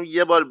نمیشه فکر کنم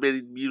یه بار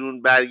برید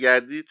بیرون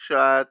برگردید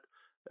شاید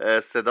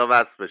صدا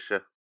وصل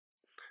بشه.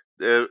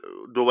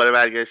 دوباره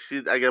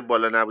برگشتید اگر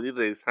بالا نبودید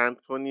ریز هند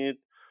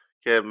کنید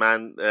که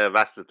من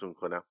وصلتون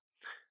کنم.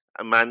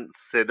 من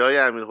صدای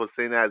امیر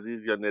حسین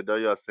عزیز یا ندا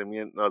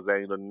یاسمی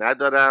نازنین رو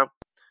ندارم.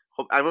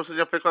 خب امیر حسین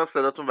جان، فکر کنم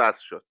صداتون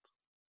وصل شد.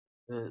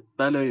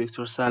 بله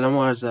دکتر، سلام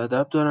و عرض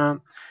ادب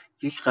دارم.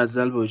 یک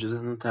غزل با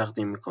اجازهتون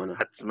تقدیم میکنم.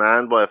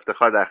 حتما، با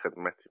افتخار در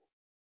خدمتیم.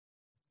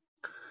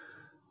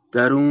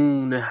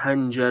 درون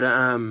حنجره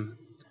ام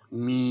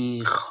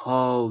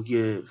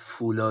میخهای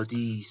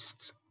فولادی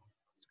است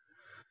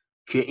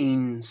که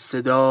این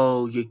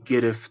صدای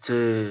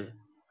گرفته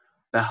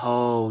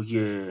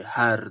بهای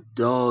هر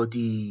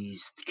دادی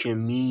است که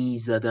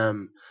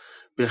میزدم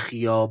به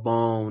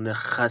خیابان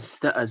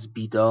خسته از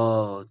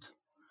بیداد،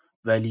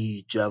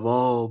 ولی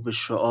جواب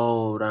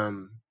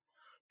شعارم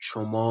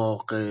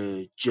چماق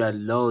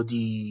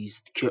جلادی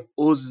است که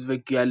عضو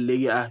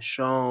گله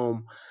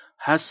احشام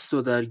هست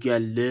و در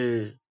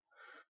گله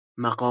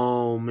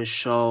مقام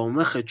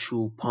شامخ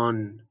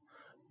چوپان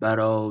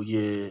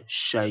برای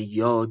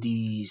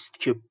شیادی است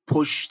که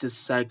پشت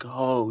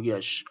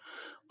سگ‌هایش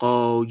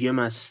قایم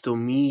است و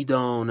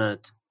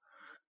می‌داند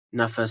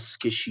نفس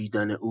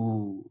کشیدن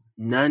او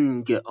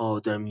ننگ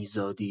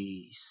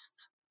آدمیزادی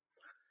است.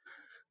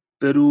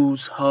 به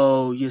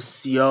روزهای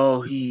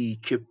سیاهی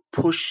که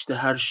پشت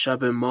هر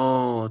شب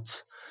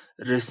مات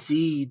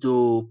رسید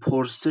و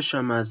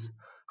پرسشم از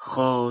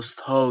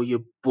خواستهای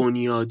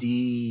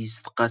بنیادی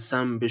است،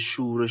 قسم به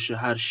شورش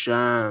هر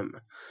شمع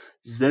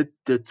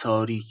ضد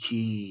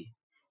تاریکی،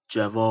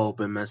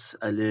 جواب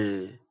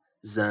مسئله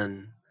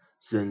زن،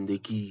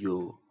 زندگی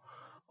و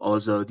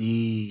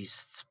آزادی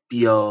است.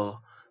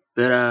 بیا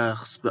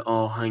برقص به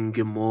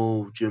آهنگ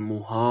موج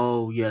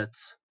موهایت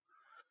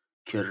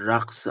که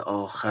رقص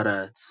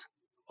آخرت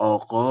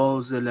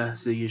آغاز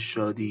لحظه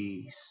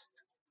شادی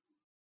است.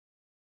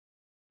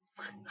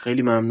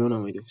 خیلی ممنونم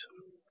آقای دکتر.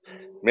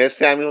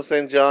 مرسی امیر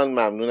حسین جان،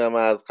 ممنونم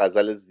از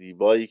غزل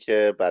زیبایی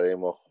که برای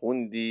ما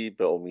خوندی،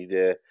 به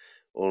امید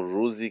اون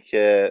روزی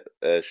که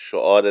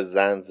شعار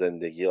زن،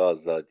 زندگی،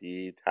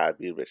 آزادی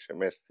تعبیر بشه.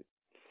 مرسی.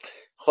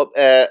 خب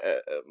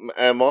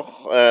ما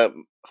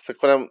فکر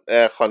کنم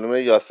خانم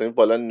یاسمی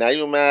بالا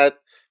نیومد،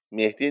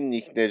 مهدی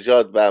نیک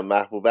نژاد و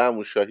محبوبه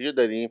عموشاهی رو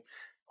داریم.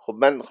 خب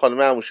من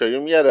خانم عموشاهی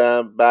رو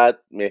میارم،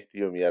 بعد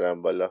مهدی رو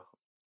میارم بالا.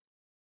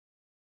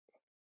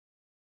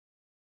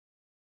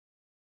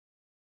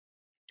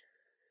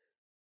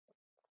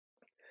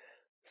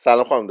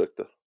 سلام خانم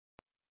دکتر.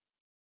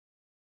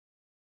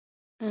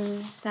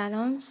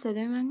 سلام،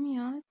 صدای من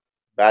میاد؟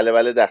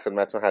 بله در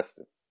خدمتتون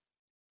هستیم.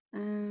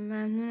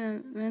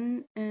 ممنونم.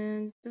 من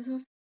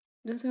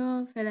دو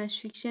تا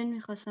فلش فیکشن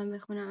میخواستم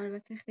بخونم،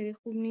 البته خیلی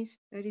خوب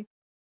نیست، ولی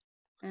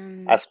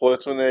از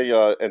خودتونه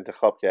یا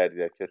انتخاب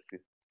کردید از کسی؟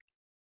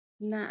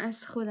 نه،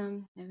 از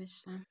خودم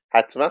نوشتم.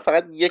 حتما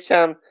فقط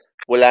یکم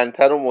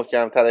بلندتر و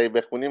محکمتر اگه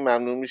بخونیم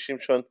ممنون میشیم،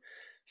 چون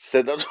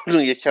صداتون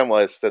رو یکم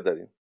آهسته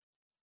داریم.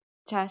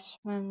 چشم،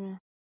 ممنون.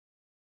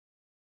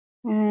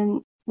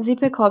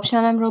 زیپ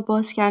کاپشنم را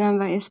باز کردم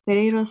و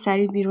اسپری را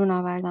سریع بیرون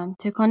آوردم.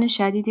 تکان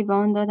شدیدی به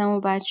آن دادم و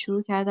بعد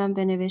شروع کردم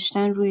به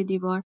نوشتن روی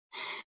دیوار.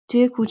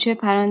 توی کوچه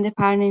پرنده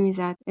پر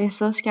نمیزد.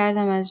 احساس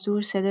کردم از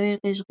دور صدای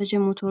قژقژ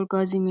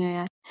موتورگازی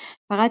میآید.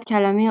 فقط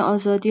کلمه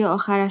آزادی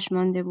آخرش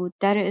مانده بود.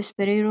 در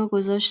اسپری را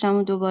گذاشتم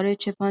و دوباره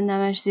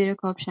چپاندمش زیر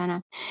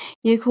کاپشنم.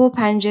 یکهو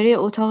پنجره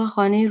اتاق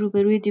خانه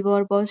روبروی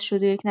دیوار باز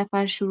شد و یک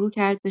نفر شروع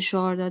کرد به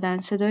شعار دادن.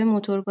 صدای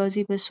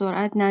موتورگازی به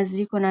سرعت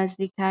نزدیک و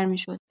نزدیکتر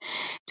میشد.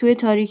 توی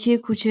تاریکی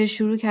کوچه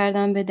شروع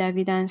کردم به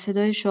دویدن.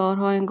 صدای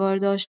شعارها انگار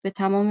داشت به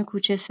تمام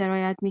کوچه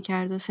سرایت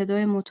می‌کرد و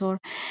صدای موتور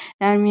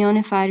در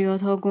میان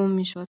فریادها گم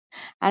می‌شد.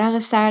 عرق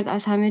سرد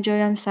از همه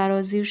جایم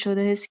سرازیر شد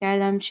و حس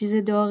کردم چیز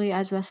داغی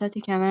از وسط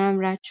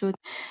کمرم رد شد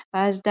و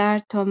از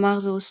درد تا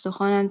مغز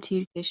استخوانم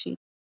تیر کشید.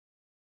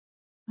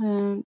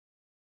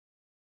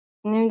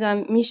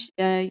 نمیدونم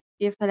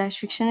یه فلش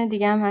فیکشن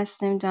دیگه هم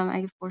هست، نمیدونم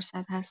اگه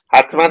فرصت هست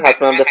حتما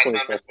بخونم.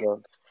 بخونید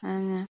حتما.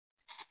 ممنونم.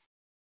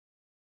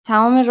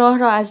 تمام راه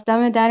را از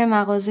دم در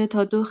مغازه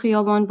تا 2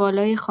 خیابان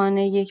بالای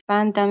خانه یک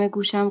بند دم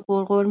گوشم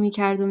غرغر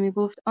می‌کرد و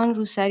می‌گفت آن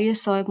روسری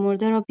صاحب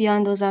مرده را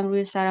بیاندازم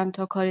روی سرم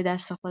تا کاری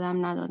دست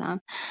خودم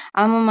ندادم.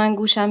 اما من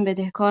گوشم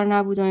بدهکار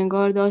نبود و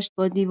انگار داشت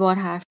با دیوار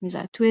حرف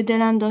می‌زد. توی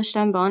دلم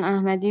داشتم به آن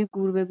احمدی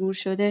گور به گور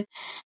شده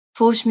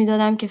فحش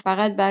می‌دادم که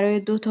فقط برای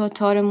 2 تا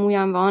تار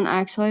مویم و آن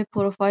عکس‌های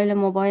پروفایل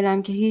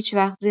موبایلم که هیچ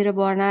وقت زیر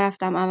بار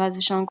نرفتم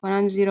عوضشان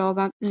کنم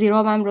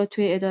زیرآبم را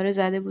توی اداره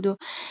زده بود و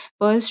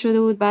باعث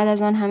شده بود بعد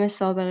از آن همه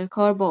سابقه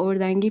کار با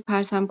اردنگی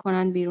پرتم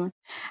کنند بیرون.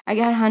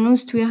 اگر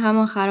هنوز توی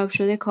همان خراب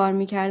شده کار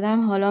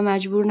می‌کردم حالا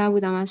مجبور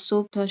نبودم از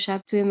صبح تا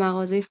شب توی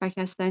مغازه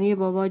فکستنی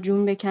بابا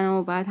جون بکنم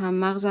و بعد هم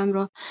مغزم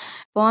را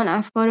با آن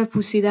افکار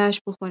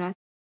پوسیده‌اش بخورد.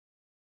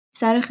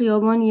 سر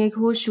خیابان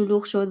یکهو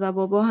شلوغ شد و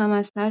بابا هم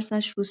از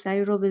ترسش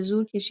روسری را به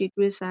زور کشید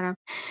روی سرم.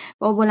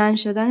 با بلند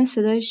شدن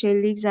صدای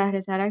شلیک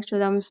زهره‌ترک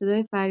شدم و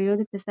صدای فریاد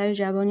پسر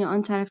جوانی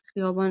آن طرف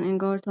خیابان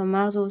انگار تا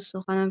مغز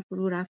استخوانم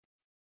فرو رفت.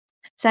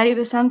 سریع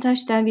به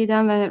سمتش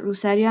دویدم و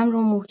روسریم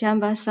را محکم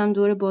بستم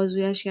دور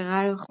بازویش که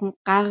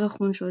غرق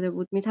خون شده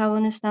بود.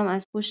 میتوانستم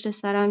از پشت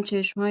سرم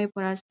چشمهای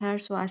پر از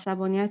ترس و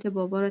عصبانیت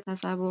بابا را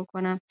تصور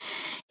کنم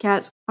که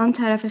از آن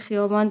طرف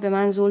خیابان به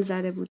من زل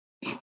زده بود.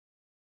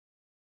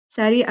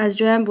 سریع از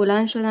جایم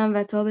بلند شدم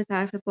و تا به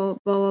طرف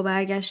بابا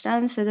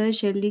برگشتم صدای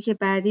شلیک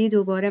بعدی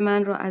دوباره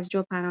من را از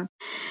جا پراند.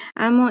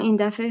 اما این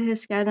دفعه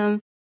حس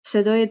کردم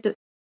صدای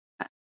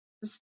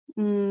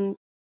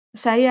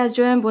سریع از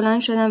جایم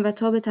بلند شدم و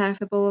تا به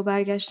طرف بابا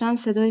برگشتم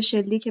صدای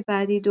شلیک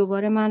بعدی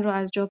دوباره من را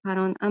از جا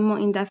پراند. اما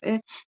این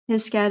دفعه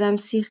حس کردم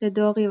سیخ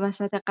داغی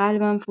وسط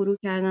قلبم فرو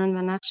کردن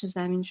و نقش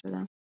زمین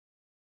شدم.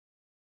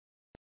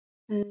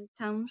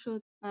 تموم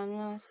شد.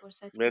 ممنونم از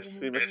فرصتی که بهم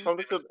مرسی دادید.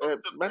 دکتر.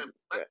 من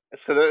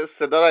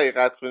صدا را اگه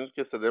قطع کنید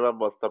که صدای من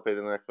باستا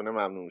پیدا نکنه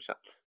ممنون میشم.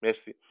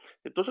 مرسی.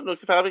 2 تا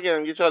نکته فقط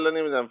بگم. یه حالا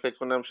نمیدونم، فکر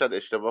کنم شاید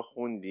اشتباه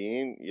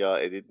خوندین یا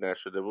ادیت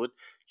نشده بود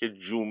که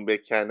جون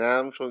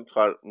بکنم، چون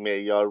کار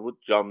معیار بود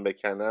جام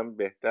بکنم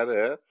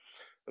بهتره.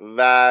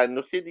 و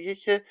نکته دیگه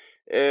که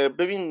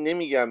ببین،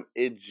 نمیگم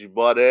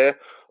اجباره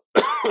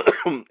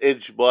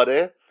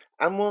اجباره،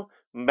 اما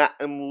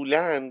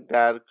معمولا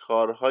در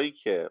کارهایی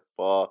که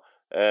با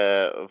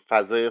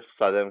فضای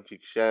سادن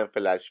فیکشن،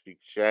 فلش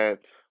فیکشن،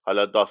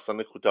 حالا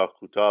داستان کوتاه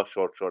کوتاه،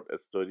 شورت شورت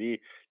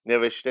استوری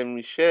نوشته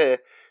میشه،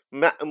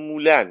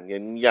 معمولا،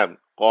 یعنی میگم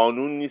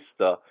قانون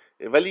نیستا،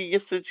 ولی یه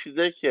سری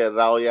چیزایی که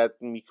رعایت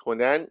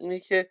میکنن اینه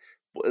که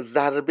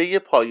ضربه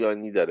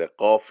پایانی داره،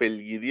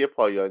 غافلگیری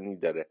پایانی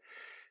داره.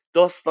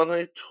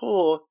 داستانکای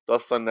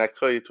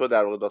تو،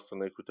 در واقع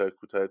داستانهای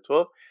کوتاه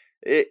تو،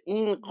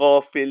 این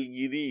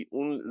غافلگیری،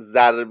 اون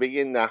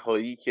ضربه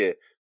نهایی که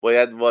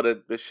باید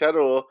وارد بشه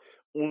رو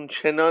اون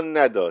چنان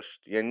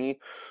نداشت. یعنی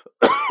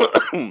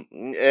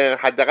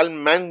حداقل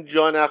من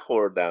جا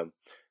نخوردم.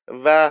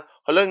 و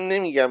حالا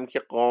نمیگم که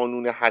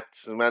قانون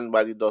حتما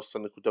باید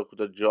داستان کوتاه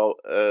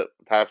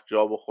طرف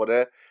جا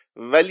بخوره،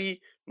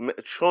 ولی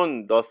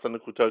چون داستان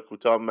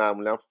کوتاه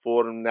معمولا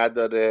فرم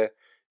نداره،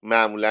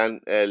 معمولا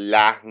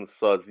لحن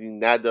سازی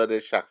نداره،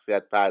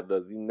 شخصیت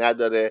پردازی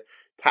نداره،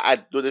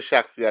 تعدد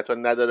شخصیت ها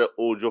نداره،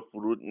 اوج و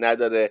فرود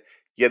نداره،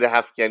 گره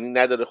هفکنی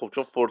نداره. خب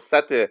چون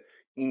فرصت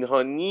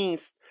اینها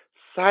نیست،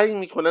 سعی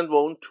میکنن با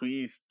اون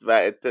تویست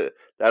و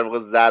در واقع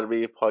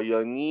ضربه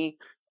پایانی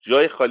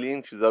جای خالی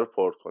این چیزها رو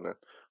پر کنن.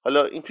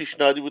 حالا این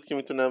پیشنهادی بود که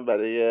میتونم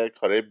برای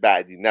کارهای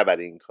بعدی، نه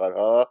برای این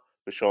کارها،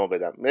 به شما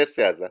بدم.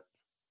 مرسی ازت.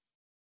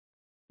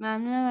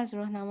 ممنونم از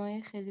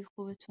راهنمایی خیلی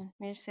خوبتون.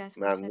 مرسی از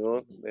فرصتی که ممنون.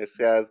 بهم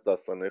مرسی از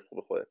داستانهای خوب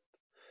خودت.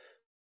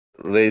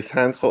 رئیس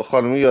هند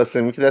خانم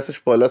یاسمی که دستش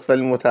بالاست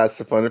ولی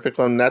متاسفانه فکر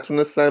کنم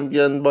نتونستن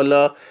بیان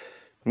بالا.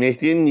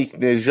 مهدی نیک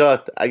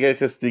نژاد، اگر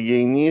کس دیگه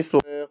ای نیست،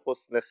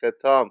 حسن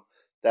ختام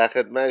در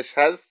خدمتش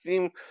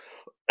هستیم.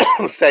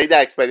 سعید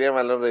اکبری هم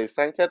الان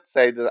رئیسن کرد.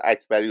 سعید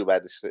اکبری و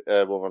بعدش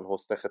به عنوان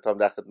حسن ختام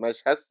در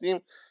خدمتش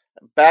هستیم.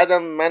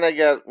 بعدم من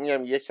اگر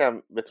میگم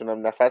یکم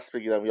بتونم نفس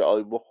بگیرم یا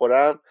آبی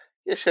بخورم،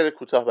 یه شعر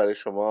کوتاه برای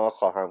شما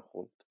خواهم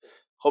خوند.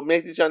 خب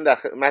مهدی جان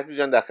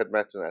در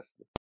خدمتتون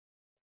هستیم.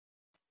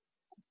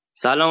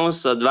 سلام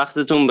استاد،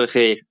 وقتتون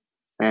بخیر.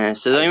 صدای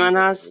عزیز من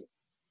دلم. هست؟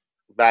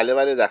 بله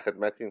بله، در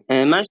خدمتیم.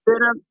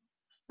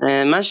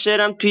 من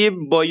شعرم توی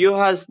بایو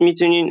هست،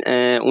 میتونین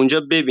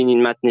اونجا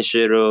ببینین متن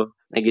شعر رو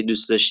اگه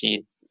دوست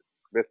داشتین.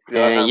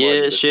 بسیار هم عالی، یه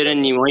شعر بسیار هم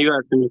عالی. نیمایی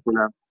براتون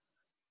میکنم.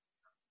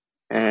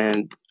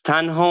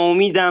 تنها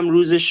امیدم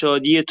روز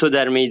شادی تو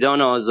در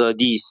میدان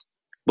آزادی است،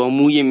 با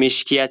موی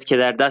مشکیت که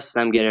در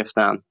دستم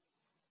گرفتم،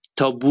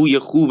 تا بوی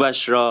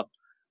خوبش را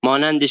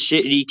مانند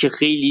شعری که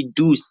خیلی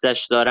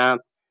دوستش دارم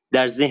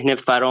در ذهن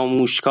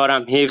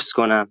فراموشکارم حفظ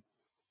کنم.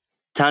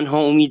 تنها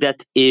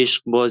امیدت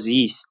عشق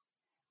بازی است،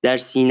 در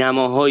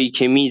سینماهایی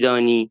که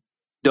میدانی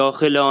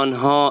داخل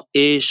آنها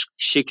عشق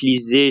شکلی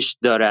زشت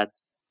دارد.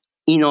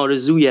 این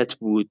آرزویت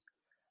بود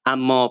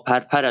اما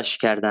پرپرش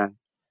کردند،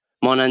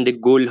 مانند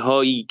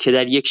گل‌هایی که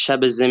در یک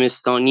شب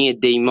زمستانی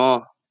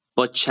دیماه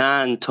با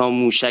چند تا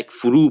موشک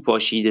فرو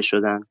پاشیده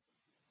شدند.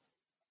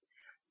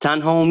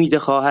 تنها امید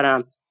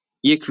خواهرم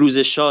یک روز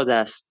شاد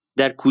است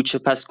در کوچه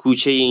پس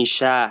کوچه این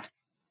شهر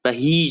و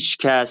هیچ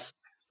کس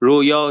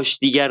رویاش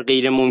دیگر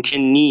غیر ممکن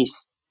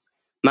نیست.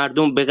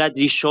 مردم به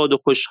قدری شاد و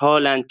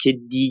خوشحالند که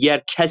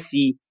دیگر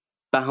کسی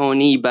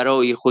بهانه‌ای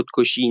برای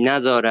خودکشی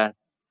ندارد.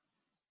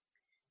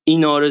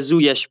 این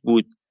آرزویش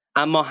بود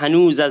اما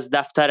هنوز از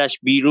دفترش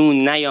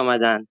بیرون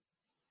نیامدند.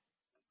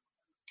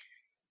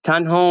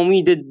 تنها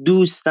امید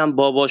دوستم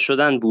بابا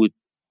شدن بود،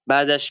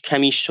 بعدش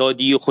کمی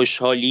شادی و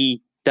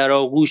خوشحالی در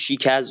آغوشی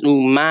که از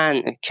او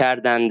منع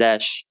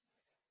کردندش.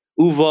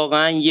 او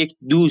واقعا یک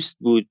دوست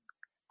بود،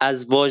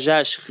 از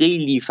واژه‌اش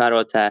خیلی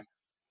فراتر.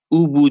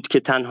 او بود که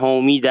تنها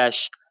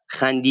امیدش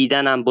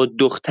خندیدنم با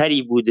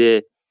دختری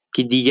بوده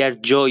که دیگر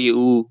جای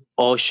او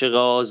عاشق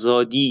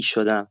آزادی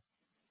شدم.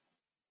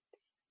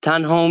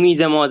 تنها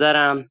امید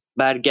مادرم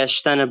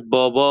برگشتن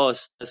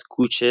باباست از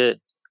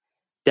کوچه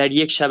در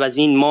یک شب از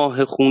این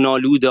ماه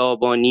خونالود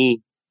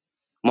آبانی.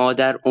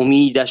 مادر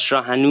امیدش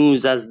را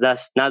هنوز از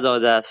دست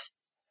نداده است،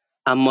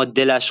 اما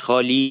دلش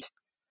خالی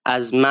است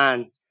از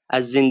من،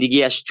 از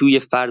زندگیش توی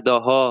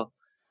فرداها،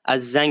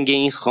 از زنگ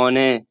این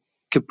خانه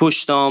که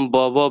پشت آن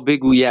بابا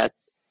بگوید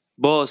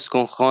باز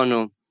کن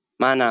خانم،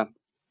 منم.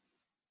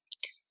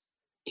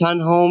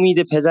 تنها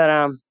امید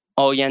پدرم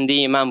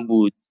آینده من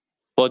بود،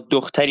 با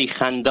دختری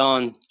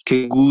خندان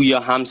که گویا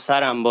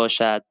همسرم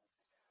باشد،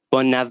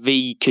 با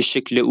نوه‌ای که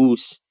شکل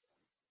اوست.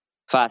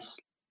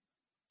 فصل.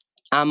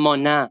 اما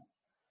نه،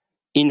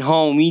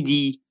 اینها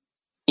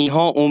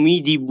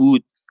امیدی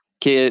بود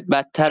که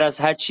بدتر از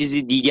هر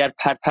چیزی دیگر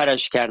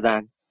پرپرش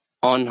کردند.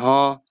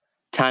 آنها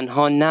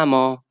تنها نه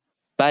ما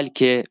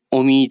بلکه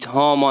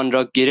امیدهامان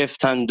را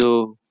گرفتند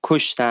و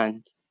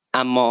کشتند،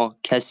 اما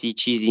کسی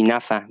چیزی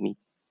نفهمید.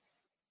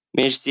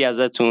 مرسی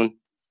ازتون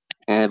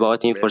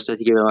بابت این مرسی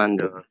فرصتی که به من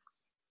دادید. جان.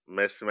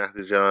 مرسی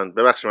مهدی جان.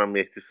 ببخشید من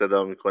مهدی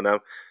صدا میکنم،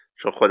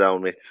 چون خودمو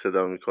مهدی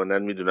صدا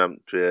میکنن. میدونم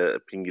توی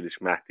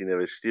پینگلیش مهدی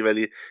نوشتی،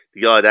 ولی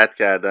دیگه عادت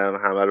کردم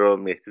همه رو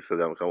مهدی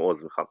صدا میکنم.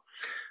 عذر میخوام.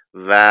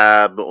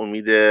 و به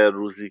امید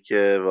روزی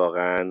که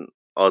واقعا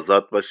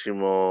آزاد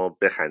باشیم و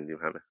بخندیم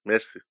همه.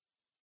 مرسی.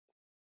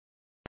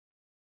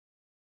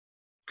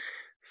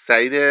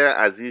 سعید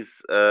عزیز،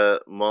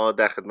 ما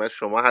در خدمت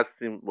شما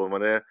هستیم به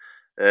عنوان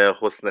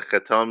حسن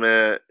ختام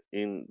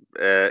این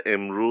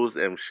امروز.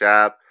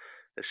 امشب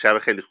شب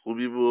خیلی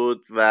خوبی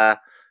بود و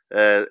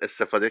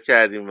استفاده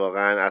کردیم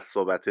واقعا از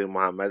صحبت‌های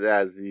محمد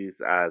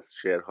عزیز، از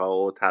شعرها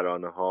و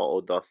ترانه‌ها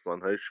و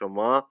داستان‌های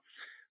شما.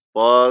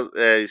 با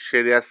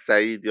شعری از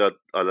سعید یا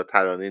حالا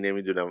ترانه،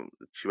 نمیدونم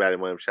چی برای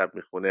ما امشب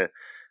میخونه،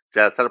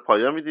 جلسه رو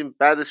پایان میدیم.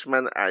 بعدش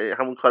من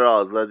همون کار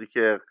آزادی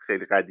که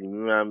خیلی قدیمی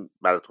من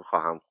براتون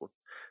خواهم خوند.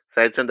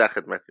 سعید جان در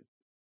خدمتیم.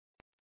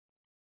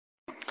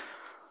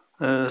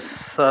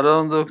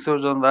 سلام دکتر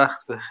جان،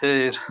 وقت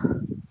بخیر.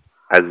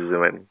 عزیز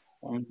منی.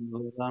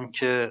 امیدوارم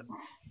که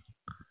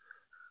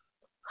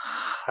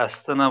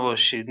خسته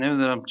نباشید.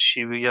 نمیدونم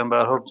چی بگم، به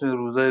هر حال توی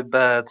روزای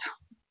بعد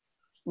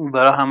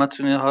برای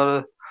همتون یه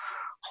حال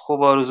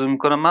خوب آرزو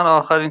میکنم. من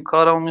آخرین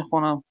کارمو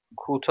میخونم،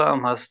 کوتاه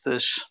هم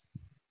هستش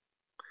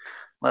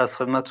و از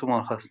خدمتتون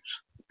مرخص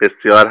میشم.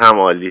 بسیار هم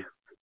عالی.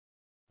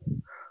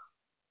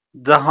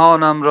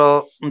 دهانم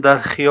را در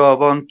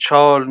خیابان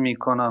چال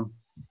میکنم،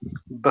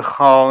 به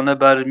خانه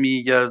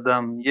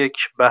برمیگردم یک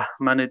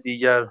بهمن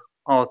دیگر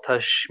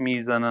آتش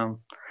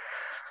میزنم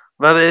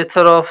و به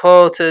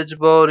اعترافات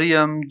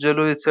اجباریم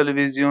جلوی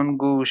تلویزیون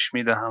گوش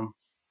میدهم.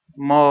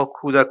 ما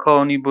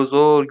کودکانی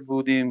بزرگ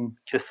بودیم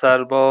که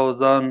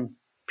سربازان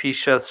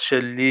پیش از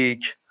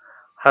شلیک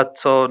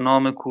حتی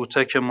نام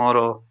کوچک ما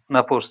را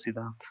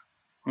نپرسیدند.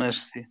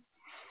 مرسی.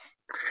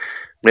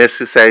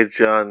 مرسی سعید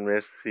جان،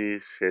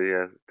 مرسی. شعری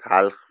از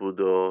تلخ بود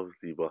و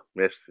زیبا.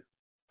 مرسی.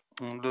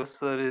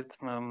 دوست دارید؟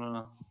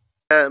 ممنونم.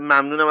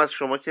 ممنونم از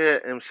شما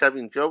که امشب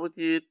اینجا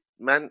بودید.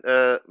 من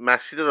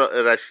مهشید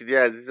رشیدی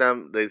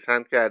عزیزم رئیس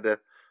هند کرده.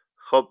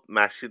 خب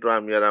مهشید رو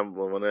هم میارم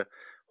به عنوان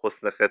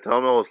حسن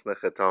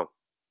ختام.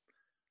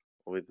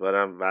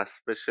 امیدوارم وصل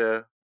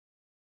بشه.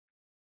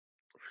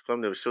 فکر کنم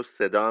نوشته و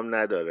صدا هم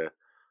نداره.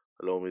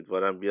 حالا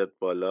امیدوارم بیاد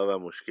بالا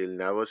و مشکلی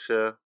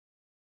نباشه.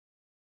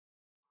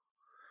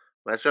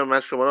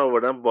 من شما رو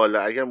آوردم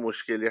بالا، اگر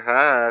مشکلی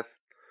هست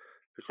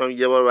بکنم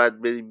یه بار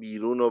باید بری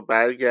بیرون و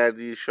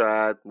برگردی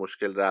شاید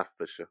مشکل رفت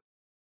بشه.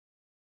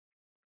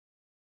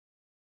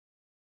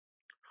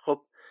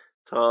 خب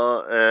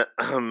تا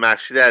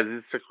مشید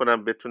عزیز فکر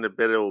کنم بتونه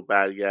بره و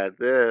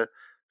برگرده،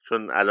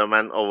 چون الان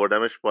من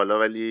آوردمش بالا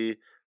ولی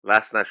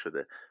وصل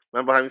نشده.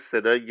 من با همین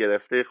صدای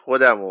گرفته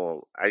خودم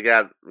و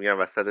اگر میگم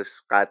وسطش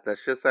قطع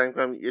نشه سعی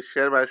میکنم یه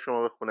شعر برای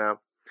شما بخونم.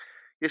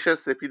 یه شعر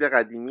سپید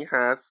قدیمی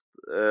هست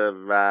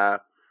و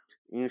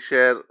این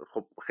شعر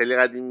خب خیلی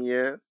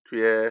قدیمیه،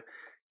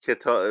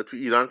 تو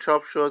ایران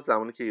چاپ شد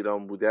زمانی که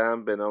ایران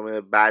بودم به نام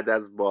بعد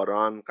از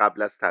باران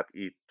قبل از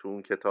تبعید. تو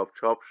اون کتاب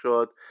چاپ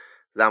شد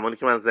زمانی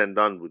که من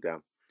زندان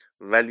بودم،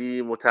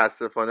 ولی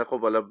متاسفانه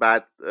خب حالا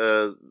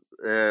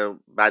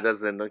بعد از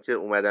زندان که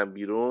اومدم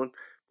بیرون،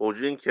 با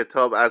وجود این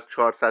کتاب از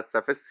 400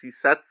 صفحه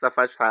 300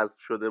 صفحهش حذف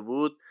شده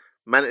بود،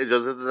 من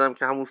اجازه دادم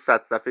که همون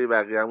 100 صفحه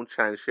بقیه، همون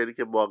چند شعری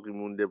که باقی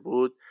مونده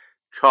بود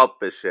چاپ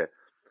بشه.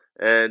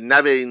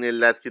 نه به این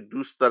علت که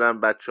دوست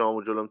دارم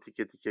بچه‌هامو جلوم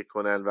تیکه تیکه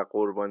کنن و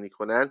قربانی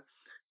کنن،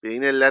 به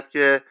این علت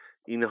که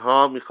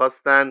اینها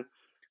میخواستن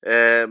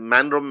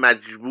من رو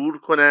مجبور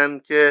کنن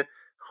که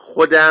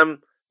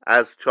خودم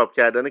از چاپ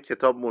کردن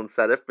کتاب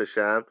منصرف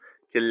بشم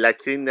که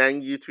لکه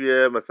ننگی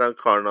توی مثلا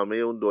کارنامه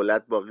اون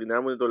دولت باقی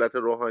نمونه، دولت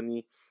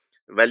روحانی،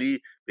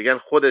 ولی بگن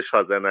خودش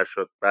حاضر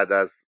نشد بعد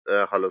از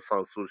حالا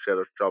سانسور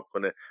شعرش چاپ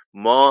کنه،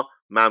 ما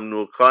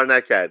ممنوع کار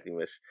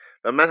نکردیمش.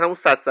 و من همون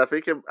 100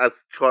 صفحه‌ای که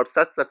از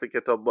 400 صفحه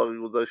کتاب باقی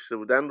گذاشته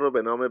بودن رو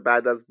به نام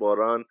بعد از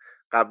باران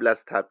قبل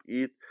از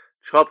تبعید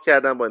چاپ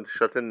کردم با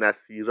انتشارات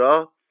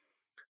نصیرا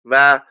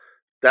و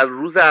در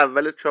روز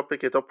اول چاپ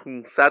کتاب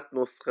 500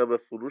 نسخه به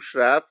فروش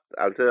رفت.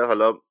 البته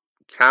حالا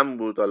کم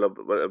بود، حالا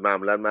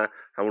معمولا من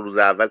همون روز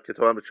اول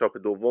کتابم به چاپ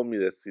دوم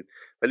میرسید،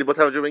 ولی با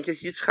توجه به اینکه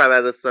هیچ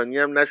خبررسانی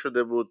هم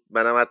نشده بود،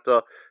 منم حتی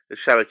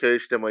شبکه‌های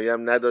اجتماعی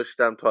هم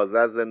نداشتم، تازه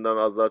از زندان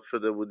آزاد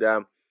شده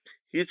بودم،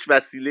 هیچ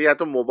وسیله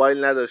حتی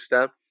موبایل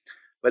نداشتم،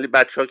 ولی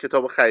بچه ها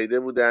کتاب خریده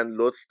بودن،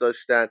 لطف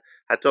داشتن.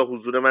 حتی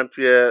حضور من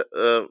توی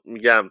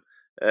میگم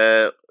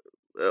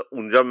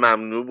اونجا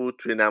ممنوع بود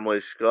توی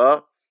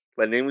نمایشگاه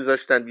و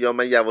نمیذاشتن بیام.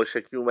 من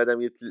یواشکی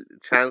اومدم یه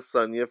چند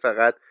ثانیه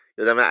فقط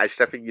یادم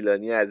اشرف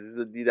گیلانی عزیز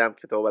رو دیدم،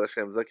 کتاب براش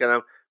امضا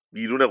کردم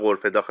بیرون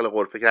غرفه، داخل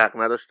غرفه که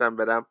حق نداشتم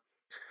برم.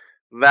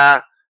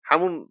 و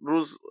همون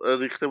روز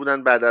ریخته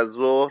بودن بعد از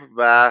ظهر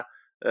و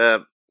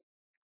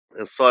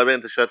صاحب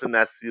انتشارات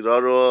نصیرا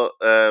رو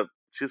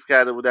چیز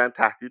کرده بودن،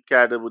 تهدید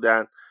کرده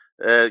بودن،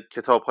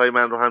 کتاب های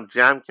من رو هم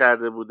جمع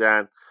کرده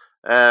بودن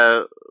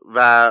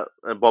و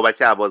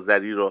بابک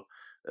عبازری رو.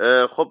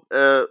 خب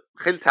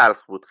خیلی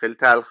تلخ بود، خیلی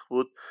تلخ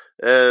بود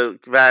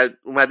و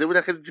اومده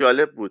بودن. خیلی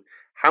جالب بود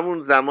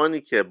همون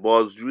زمانی که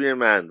بازجوی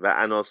من و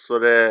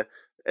عناصر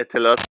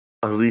اطلاعات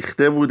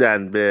ریخته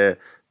بودن به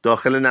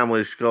داخل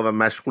نمایشگاه و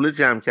مشغول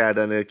جمع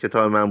کردن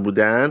کتاب من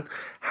بودن،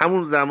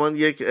 همون زمان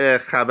یک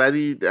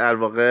خبری در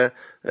واقع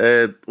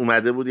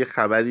اومده بود، یک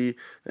خبری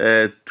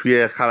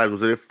توی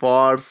خبرگزاری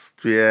فارس،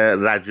 توی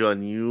رجا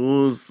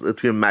نیوز،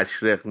 توی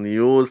مشرق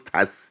نیوز،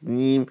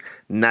 تصنیم،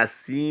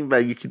 نسیم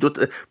و یکی دو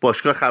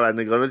باشگاه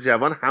خبرنگاران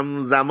جوان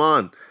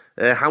همزمان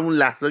همون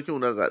لحظه که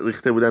اونا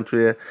ریخته بودن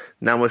توی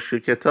نمایشگاه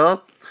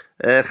کتاب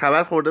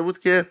خبر خورده بود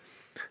که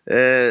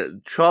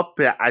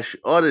چاپ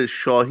اشعار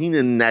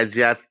شاهین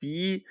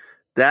نجفی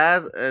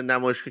در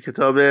نمایشگاه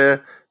کتاب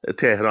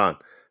تهران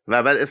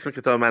و بعد اسم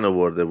کتاب من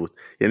آورده بود،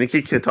 یعنی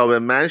که کتاب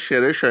من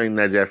شعر شاهین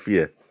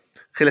نجفیه.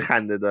 خیلی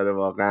خنده داره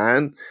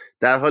واقعا،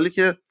 در حالی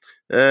که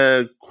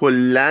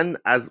کلن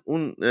از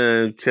اون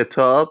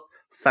کتاب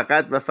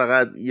فقط و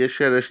فقط یه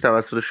شعرش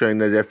توسط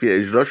شاهین نجفی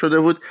اجرا شده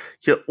بود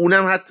که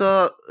اونم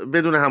حتی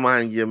بدون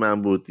هماهنگی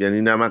من بود،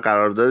 یعنی نه من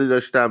قراردادی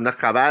داشتم نه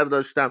خبر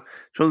داشتم،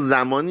 چون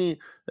زمانی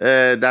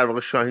در واقع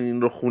شاهین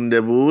این رو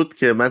خونده بود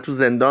که من تو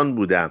زندان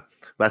بودم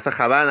و اصلا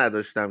خبر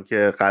نداشتم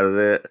که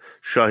قراره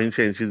شاهین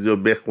چنین چیزی رو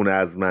بخونه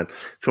از من،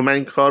 چون من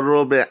این کار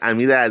رو به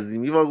امیر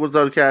عظیمی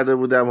واگذار کرده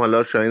بودم.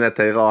 حالا شاهین از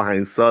طریق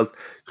آهنگساز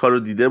کار رو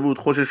دیده بود،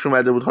 خوشش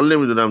اومده بود، حالا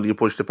نمیدونم دیگه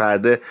پشت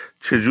پرده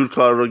چجور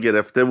کار رو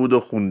گرفته بود و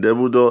خونده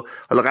بود و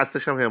حالا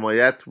قصدش هم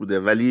حمایت بوده،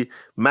 ولی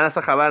من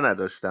اصلا خبر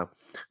نداشتم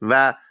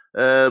و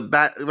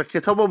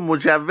کتاب با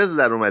مجوز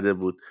در اومده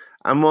بود،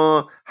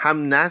 اما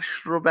هم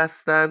نشر رو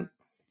بستن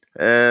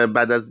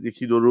بعد از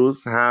یکی دو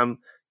روز، هم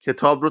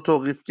کتاب رو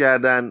توقیف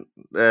کردن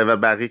و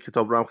بقیه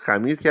کتاب رو هم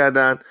خمیر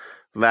کردن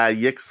و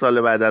 1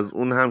 سال بعد از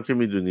اون هم که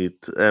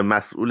میدونید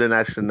مسئول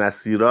نشر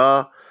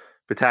نصیرا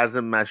به طرز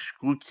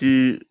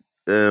مشکوکی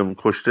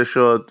کشته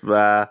شد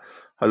و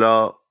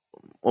حالا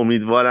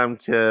امیدوارم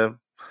که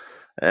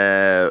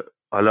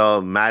حالا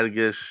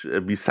مرگش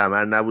بی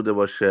ثمر نبوده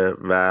باشه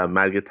و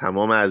مرگ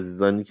تمام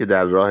عزیزانی که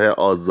در راه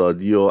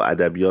آزادی و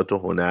ادبیات و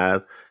هنر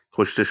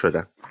کشته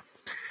شدن.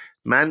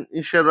 من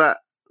این شعر رو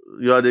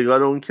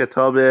یادگار اون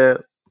کتاب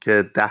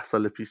که 10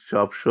 سال پیش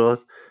چاپ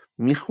شد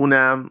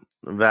میخونم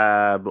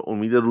و به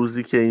امید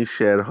روزی که این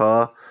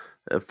شعرها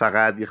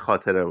فقط یه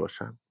خاطره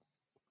باشن.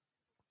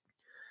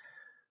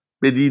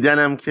 به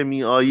دیدنم که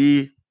می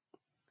آیی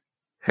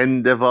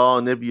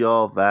هندوانه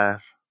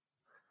بیاور،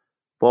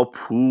 با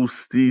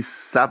پوستی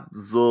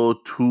سبز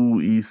و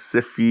تویی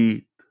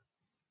سفید،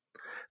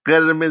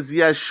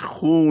 قرمزیش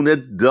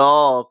خون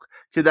داغ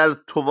که در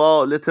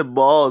توالت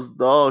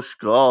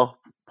بازداشتگاه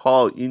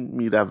پایین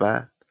می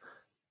رود.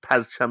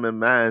 پرچم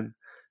من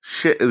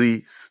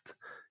شعریست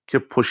که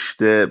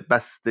پشت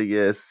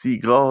بسته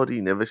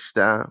سیگاری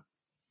نوشتم.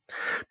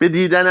 به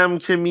دیدنم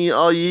که می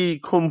آیی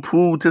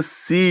کمپوت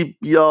سیب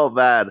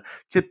بیاور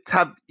که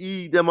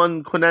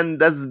تبعیدمان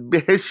کنند از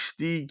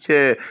بهشتی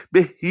که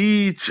به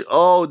هیچ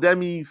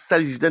آدمی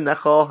سجده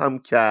نخواهم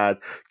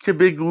کرد، که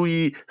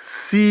بگویی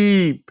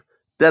سیب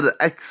در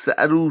عکس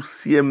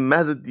عروسی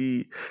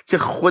مردی که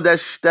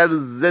خودش در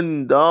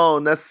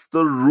زندان است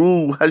و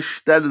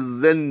روحش در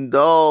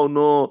زندان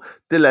و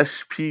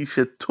دلش پیش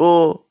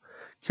تو،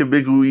 که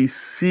بگویی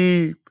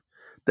سیب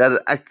در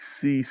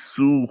عکسی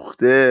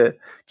سوخته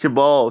که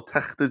با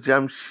تخت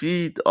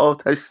جمشید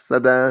آتش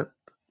زدند.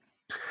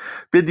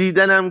 به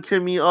دیدنم که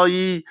می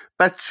آیی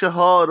بچه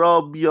ها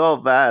را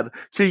بیاور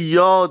که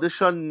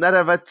یادشان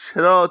نرود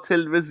چرا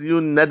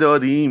تلویزیون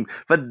نداریم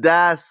و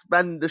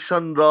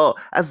دستبندشان را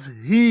از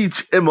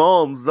هیچ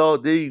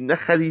امامزاده‌ای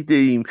نخریده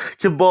ایم،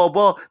 که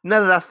بابا نه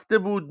رفته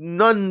بود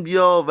نان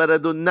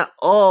بیاورد و نه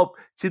آب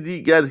که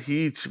دیگر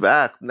هیچ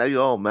وقت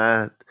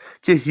نیامد،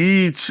 که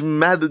هیچ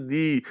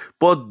مردی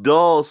با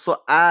داس و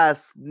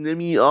اسب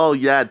نمی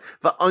آید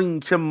و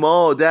آنکه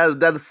مادر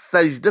در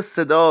سجده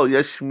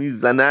صدایش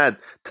میزند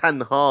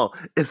تنها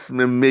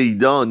اسم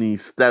میدانی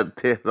است در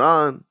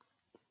تهران.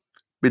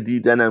 به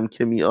دیدنم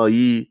که می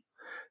آیی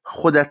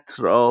خودت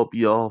را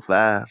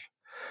بیاور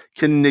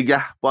که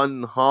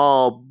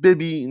نگهبانها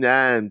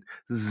ببینند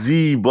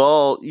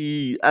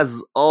زیبایی از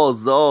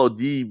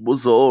آزادی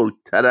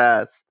بزرگتر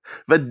است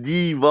و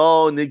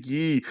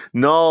دیوانگی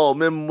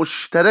نام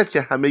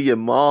مشترک همه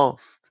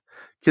ماست،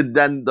 که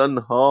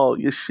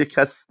دندانهای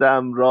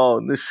شکستم را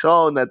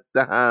نشانت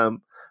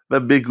دهم و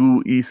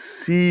بگویی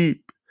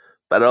سیب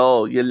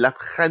برای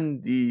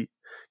لبخندی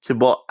که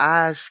با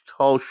اشک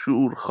ها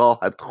شور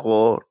خواهد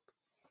خورد.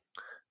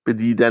 به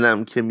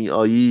دیدنم که می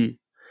آیی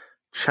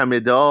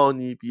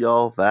چمدانی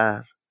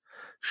بیاور،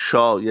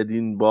 شاید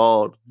این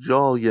بار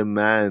جای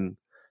من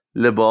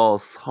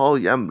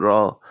لباسهایم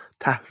را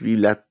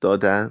تحویلت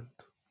دادند.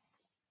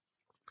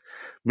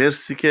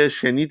 مرسی که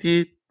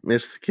شنیدید،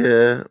 مرسی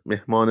که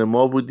مهمان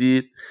ما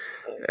بودید.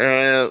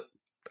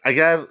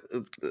 اگر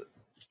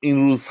این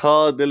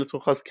روزها دلتون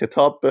خواست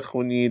کتاب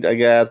بخونید،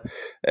 اگر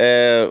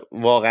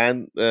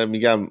واقعا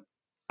میگم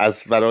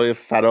از برای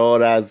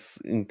فرار از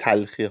این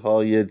تلخی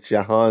های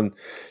جهان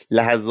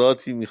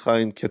لحظاتی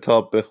میخواین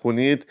کتاب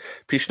بخونید،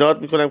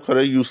 پیشنهاد میکنم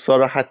کارهای یوسا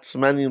رو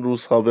حتما این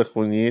روزها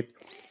بخونید.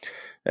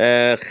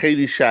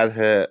 خیلی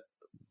شرح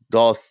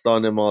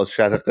داستان ماست،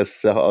 شرح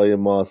قصه های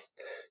ماست،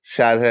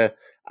 شرح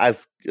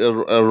از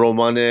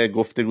رمان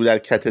گفتگو در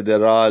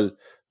کاتدرال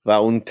و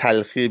اون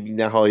تلخی بی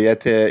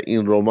نهایت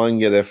این رمان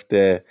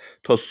گرفته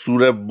تا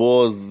سور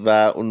بز و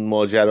اون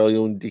ماجرای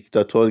اون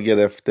دیکتاتور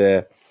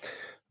گرفته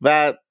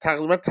و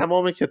تقریبا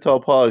تمام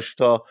کتابهاش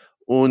تا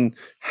اون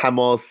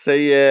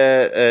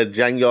حماسه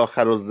جنگ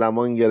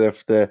آخرالزمان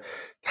گرفته.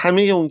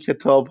 همه اون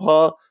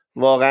کتابها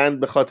واقعا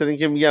به خاطر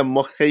اینکه میگم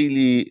ما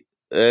خیلی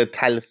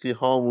تلخی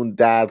هامون،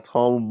 درد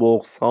هامون،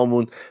 بغض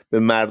هامون به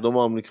مردم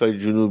آمریکای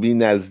جنوبی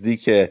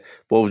نزدیکه،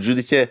 با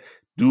وجودی که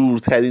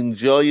دورترین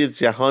جای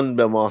جهان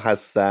به ما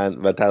هستن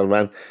و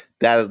تقریبا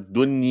در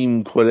 2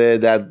 نیمکره،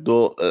 در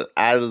 2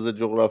 عرض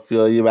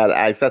جغرافیایی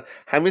برعکس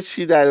همه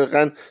چی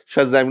دقیقاً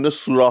شاید زمین رو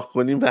سوراخ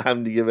کنیم به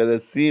هم دیگه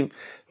برسیم،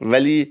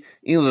 ولی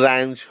این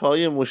رنج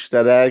های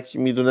مشترک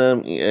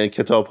میدونم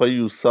کتاب های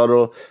یوسا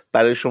رو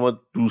برای شما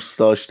دوست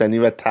داشتنی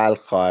و تلخ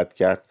خواهد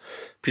کرد.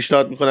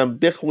 پیشنهاد میکنم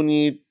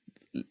بخونید،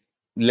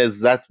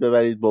 لذت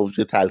ببرید با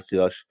وجود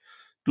تلخیاش.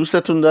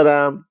 دوستتون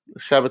دارم،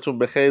 شبتون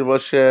بخیر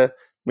باشه.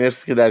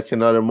 مرسی که در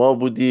کنار ما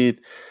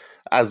بودید.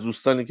 از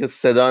دوستانی که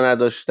صدا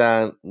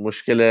نداشتن،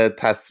 مشکل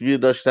تصویر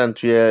داشتن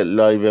توی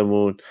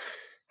لایومون،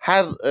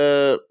 هر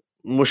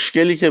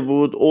مشکلی که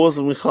بود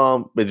عذر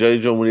میخوام به جای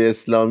جمهوری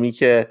اسلامی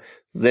که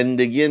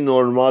زندگی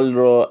نرمال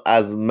رو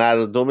از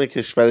مردم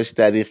کشورش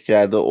دریغ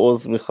کرده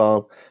عذر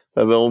میخوام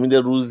و به امید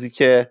روزی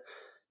که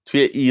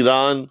توی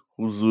ایران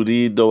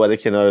حضوری دوباره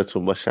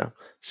کنارتون باشم.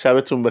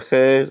 شبتون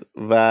بخیر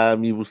و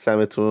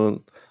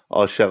میبوسمتون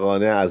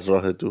عاشقانه از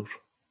راه دور.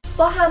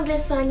 با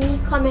همرسانی،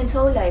 کامنت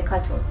و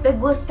لایکاتون به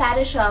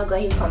گسترش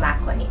آگاهی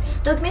کمک کنید.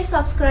 دکمه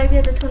سابسکرایب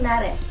یادتون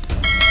نره.